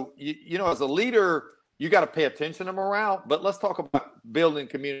 So, as a leader, you got to pay attention to morale, but let's talk about building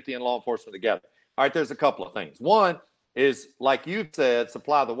community and law enforcement together. All right, there's a couple of things. One is, like you said,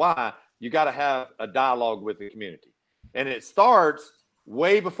 supply the why. You got to have a dialogue with the community. And it starts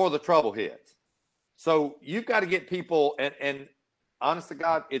way before the trouble hits. So you've got to get people, and honest to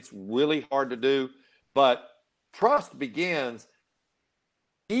God, it's really hard to do, but trust begins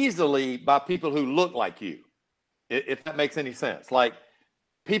easily by people who look like you, if that makes any sense. Like,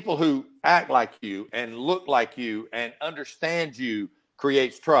 people who act like you and look like you and understand you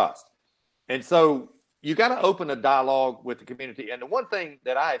creates trust. And so you got to open a dialogue with the community. And the one thing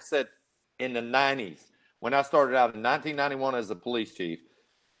that I have said in the 90s, when I started out in 1991 as a police chief,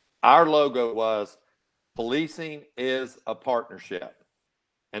 our logo was policing is a partnership.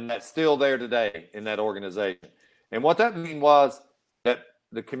 And that's still there today in that organization. And what that mean was that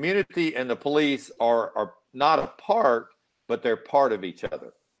the community and the police are not apart, but they're part of each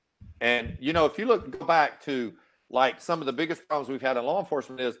other. And, if you go back to like some of the biggest problems we've had in law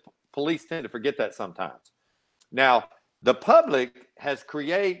enforcement is police tend to forget that sometimes. Now, the public has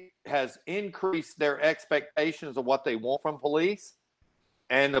increased their expectations of what they want from police,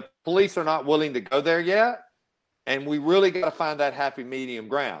 and the police are not willing to go there yet. And we really got to find that happy medium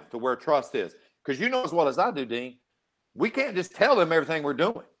ground to where trust is. Because you know as well as I do, Dean, we can't just tell them everything we're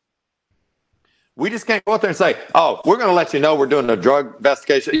doing. We just can't go out there and say, oh, we're going to let you know we're doing a drug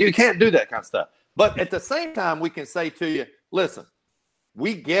investigation. You can't do that kind of stuff. But at the same time, we can say to you, listen,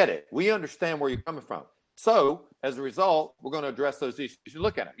 we get it. We understand where you're coming from. So as a result, we're going to address those issues. You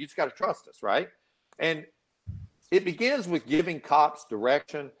look at it. You just got to trust us, right? And it begins with giving cops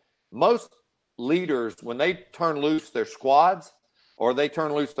direction. Most leaders, when they turn loose their squads or they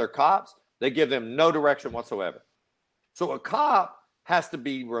turn loose their cops, they give them no direction whatsoever. So a cop has to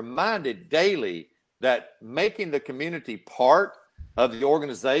be reminded daily that making the community part of the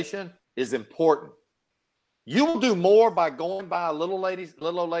organization is important. You will do more by going by a little old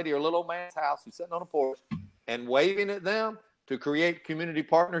lady or little old man's house who's sitting on a porch and waving at them to create community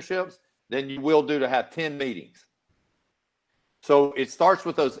partnerships than you will do to have 10 meetings. So it starts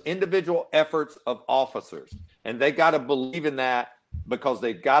with those individual efforts of officers, and they got to believe in that because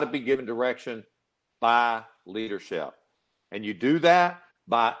they've got to be given direction by leadership. And you do that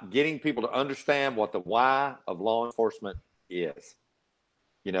by getting people to understand what the why of law enforcement is.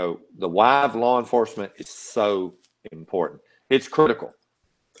 You know, the why of law enforcement is so important. It's critical.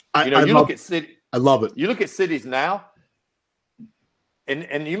 I look at city. I love it. You look at cities now,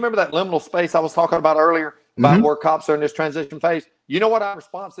 and you remember that liminal space I was talking about earlier about where cops are in this transition phase? You know what our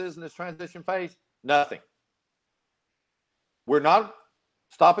response is in this transition phase? Nothing. We're not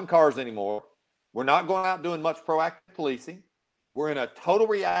stopping cars anymore. We're not going out doing much proactive policing. We're in a total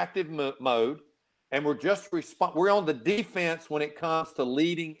reactive mode, and we're just we're on the defense when it comes to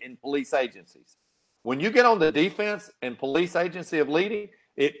leading in police agencies. When you get on the defense in police agency of leading,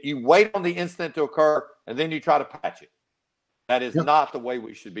 you wait on the incident to occur, and then you try to patch it. That is not the way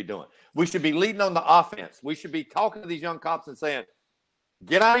we should be doing. We should be leading on the offense. We should be talking to these young cops and saying,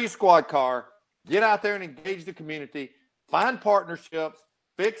 get out of your squad car, get out there and engage the community, find partnerships,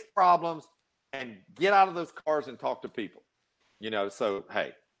 fix problems, and get out of those cars and talk to people. You know, so,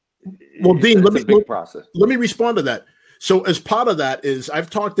 hey. Well, Dean, let me respond to that. So as part of that is I've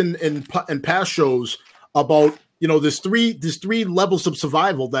talked in past shows about, you know, there's three levels of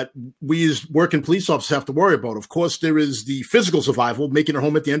survival that we as working police officers have to worry about. Of course, there is the physical survival, making it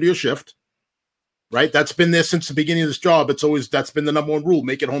home at the end of your shift, right? That's been there since the beginning of this job. That's been the number one rule,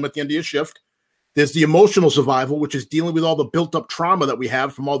 make it home at the end of your shift. There's the emotional survival, which is dealing with all the built up trauma that we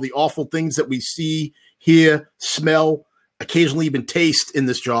have from all the awful things that we see, hear, smell, occasionally even taste in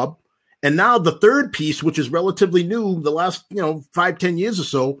this job. And now the third piece, which is relatively new, the last, 5-10 years or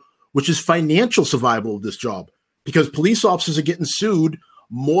so, which is financial survival of this job, because police officers are getting sued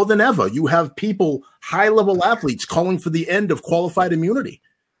more than ever. You have people, high-level athletes, calling for the end of qualified immunity.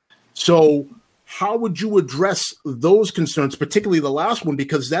 So how would you address those concerns, particularly the last one?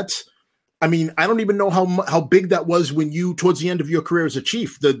 Because I don't even know how big that was when you, towards the end of your career as a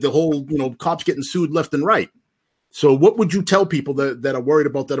chief, the whole, cops getting sued left and right. So what would you tell people that are worried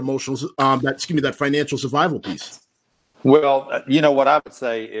about that that financial survival piece? Well, what I would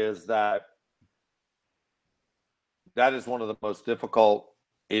say is that is one of the most difficult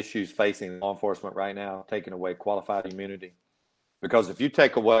issues facing law enforcement right now, taking away qualified immunity. Because if you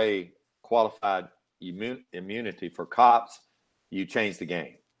take away qualified immunity for cops, you change the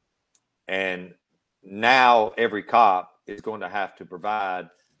game. And now every cop is going to have to provide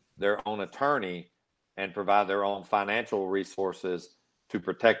their own attorney and provide their own financial resources to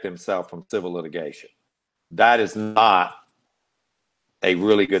protect themselves from civil litigation. That is not a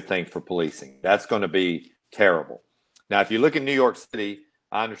really good thing for policing. That's going to be terrible. Now, if you look at New York City,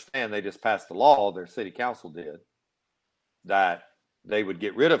 I understand they just passed a law, their city council did, that they would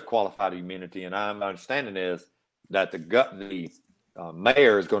get rid of qualified immunity. And my understanding is that the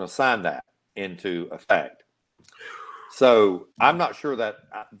mayor is going to sign that into effect. So I'm not sure that,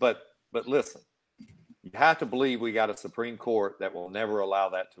 but listen, you have to believe we got a Supreme Court that will never allow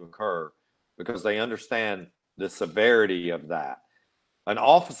that to occur because they understand the severity of that. An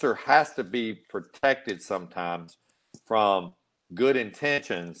officer has to be protected sometimes from good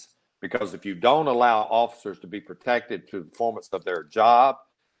intentions, because if you don't allow officers to be protected to the performance of their job,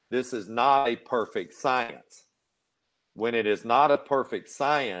 this is not a perfect science. When it is not a perfect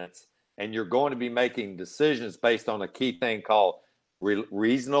science and you're going to be making decisions based on a key thing called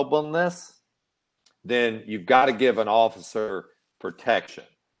reasonableness, then you've got to give an officer protection,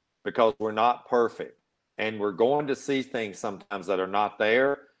 because we're not perfect and we're going to see things sometimes that are not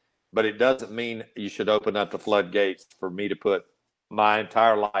there, but it doesn't mean you should open up the floodgates for me to put my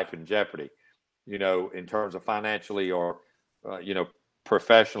entire life in jeopardy, in terms of financially or,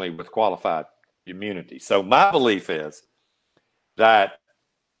 professionally with qualified immunity. So my belief is that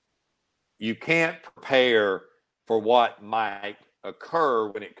you can't prepare for what might occur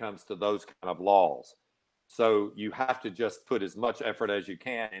when it comes to those kind of laws. So you have to just put as much effort as you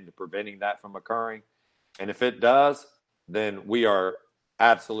can into preventing that from occurring. And if it does, then we are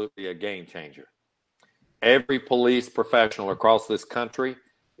absolutely a game changer. Every police professional across this country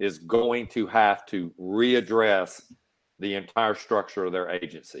is going to have to readdress the entire structure of their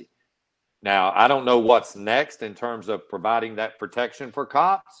agency. Now, I don't know what's next in terms of providing that protection for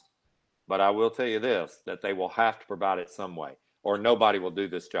cops, but I will tell you this, that they will have to provide it some way, or nobody will do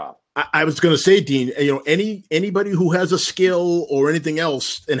this job. I was going to say, Dean, anybody who has a skill or anything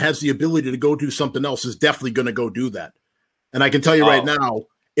else and has the ability to go do something else is definitely going to go do that. And I can tell you right now,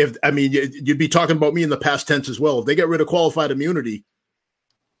 you'd be talking about me in the past tense as well. If they get rid of qualified immunity,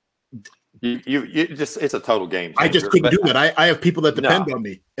 it's a total game changer. I just couldn't do that. I have people that depend on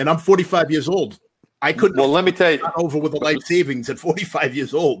me, and I'm 45 years old. I couldn't. Well, let me tell you, got over with a life savings at 45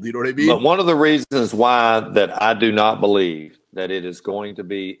 years old. You know what I mean? But one of the reasons why that I do not believe that it is going to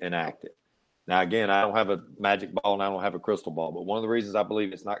be enacted. Now, again, I don't have a magic ball and I don't have a crystal ball, but one of the reasons I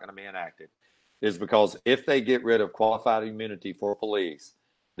believe it's not going to be enacted is because if they get rid of qualified immunity for police,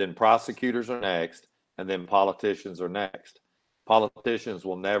 then prosecutors are next, and then politicians are next. Politicians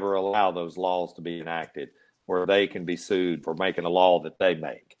will never allow those laws to be enacted where they can be sued for making a law that they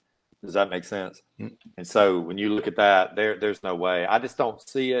make. Does that make sense? Mm-hmm. And so when you look at that, there's no way. I just don't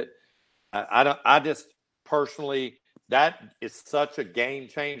see it. I just personally, that is such a game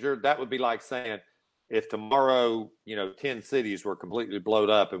changer. That would be like saying if tomorrow, 10 cities were completely blown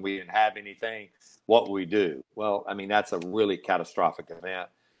up and we didn't have anything, what would we do? Well, I mean, that's a really catastrophic event.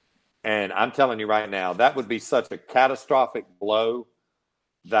 And I'm telling you right now, that would be such a catastrophic blow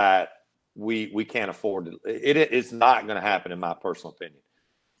that we can't afford to. It's not going to happen, in my personal opinion.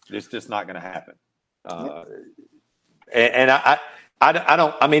 It's just not going to happen. And I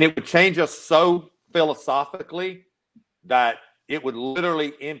don't. I mean, it would change us so philosophically that it would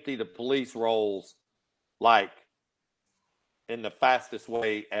literally empty the police rolls like in the fastest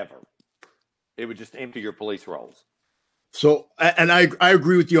way ever. It would just empty your police rolls. So, and I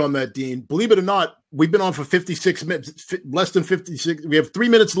agree with you on that, Dean. Believe it or not, we've been on for 56 minutes, less than 56. We have 3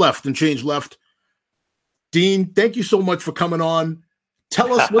 minutes left and change left. Dean, thank you so much for coming on.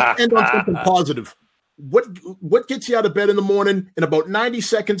 Tell us, let's end on something positive. What gets you out of bed in the morning? In about 90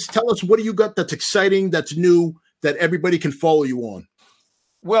 seconds, tell us, what do you got that's exciting, that's new, that everybody can follow you on?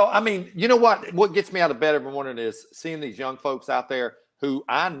 Well, I mean, you know what gets me out of bed every morning is seeing these young folks out there who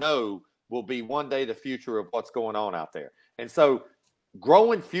I know will be one day the future of what's going on out there. And so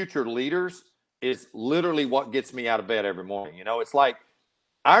growing future leaders is literally what gets me out of bed every morning. It's like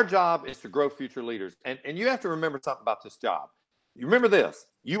our job is to grow future leaders. And you have to remember something about this job. You remember this,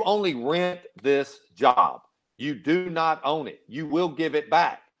 you only rent this job. You do not own it. You will give it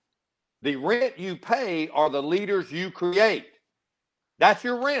back. The rent you pay are the leaders you create. That's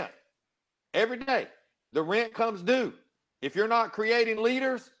your rent every day. The rent comes due. If you're not creating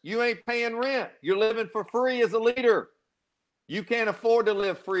leaders, you ain't paying rent. You're living for free as a leader. You can't afford to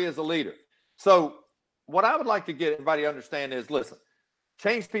live free as a leader. So what I would like to get everybody to understand is, listen,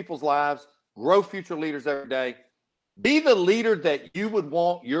 change people's lives, grow future leaders every day. Be the leader that you would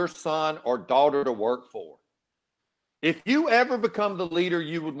want your son or daughter to work for. If you ever become the leader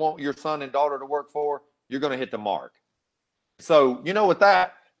you would want your son and daughter to work for, you're going to hit the mark. So, with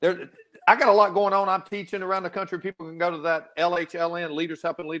that, I got a lot going on. I'm teaching around the country. People can go to that LHLN, Leaders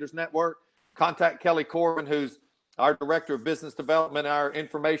Helping Leaders Network. Contact Kelly Corbin, who's our Director of Business Development, our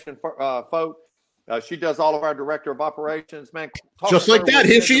information folk. She does all of our Director of Operations. Man, just like that,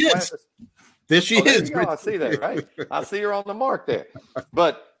 here she is. There she is. I see that, right? I see her on the mark there.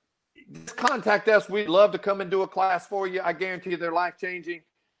 But just contact us. We'd love to come and do a class for you. I guarantee you they're life-changing.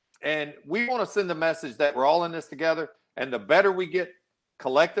 And we want to send the message that we're all in this together. And the better we get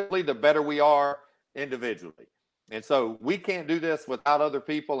collectively, the better we are individually. And so we can't do this without other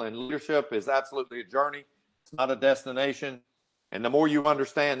people. And leadership is absolutely a journey. It's not a destination. And the more you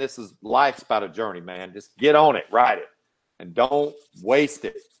understand life's about a journey, man. Just get on it, ride it, and don't waste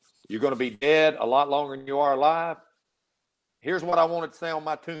it. You're going to be dead a lot longer than you are alive. Here's what I wanted to say on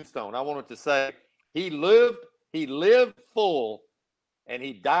my tombstone. I wanted to say, he lived full, and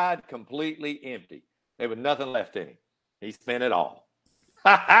he died completely empty. There was nothing left in him. He spent it all.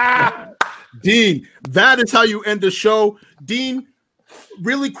 Dean, that is how you end the show. Dean,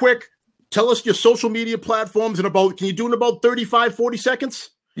 really quick, tell us your social media platforms can you do it in about 35, 40 seconds?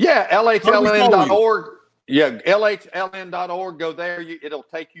 Yeah, LHLN.org. Yeah, LHLN.org. Go there. It'll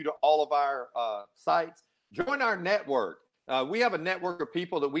take you to all of our sites. Join our network. We have a network of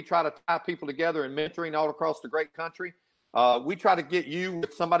people that we try to tie people together and mentoring all across the great country. We try to get you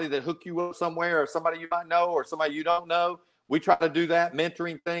with somebody that hook you up somewhere, or somebody you might know, or somebody you don't know. We try to do that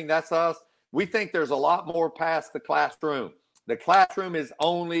mentoring thing. That's us. We think there's a lot more past the classroom. The classroom is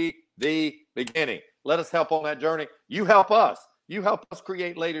only the beginning. Let us help on that journey. You help us. You help us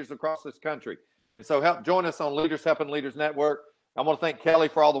create leaders across this country. And so join us on Leaders Helping Leaders Network. I want to thank Kelly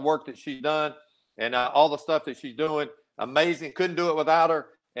for all the work that she's done and all the stuff that she's doing. Amazing. Couldn't do it without her.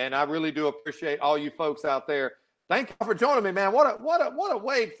 And I really do appreciate all you folks out there. Thank you for joining me, man. What a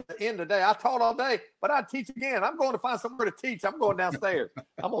way to end the day. I taught all day, but I'd teach again. I'm going to find somewhere to teach. I'm going downstairs.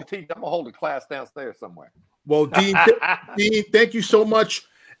 I'm going to teach. I'm going to hold a class downstairs somewhere. Well, Dean, Dean, thank you so much.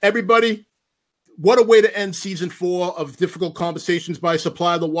 Everybody, what a way to end season 4 of Difficult Conversations by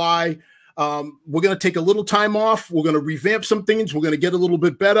Supply the Why. We're going to take a little time off. We're going to revamp some things. We're going to get a little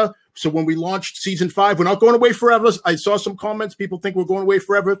bit better. So when we launch season 5, we're not going away forever. I saw some comments. People think we're going away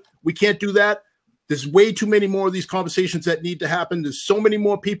forever. We can't do that. There's way too many more of these conversations that need to happen. There's so many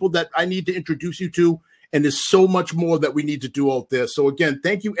more people that I need to introduce you to, and there's so much more that we need to do out there. So again,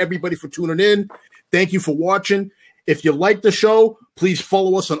 thank you everybody for tuning in. Thank you for watching. If you like the show, please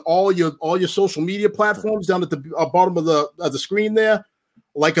follow us on all your social media platforms down at the bottom of the screen there.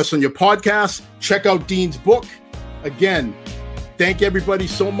 Like us on your podcast. Check out Dean's book. Again, thank everybody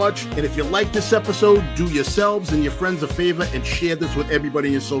so much. And if you like this episode, do yourselves and your friends a favor and share this with everybody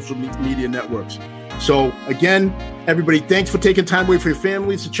in your social media networks. So again, everybody, thanks for taking time away from your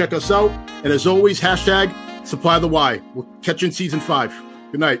families to check us out. And as always, #SupplyTheWhy. We'll catch you in season 5.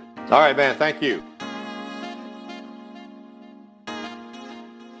 Good night. All right, man. Thank you.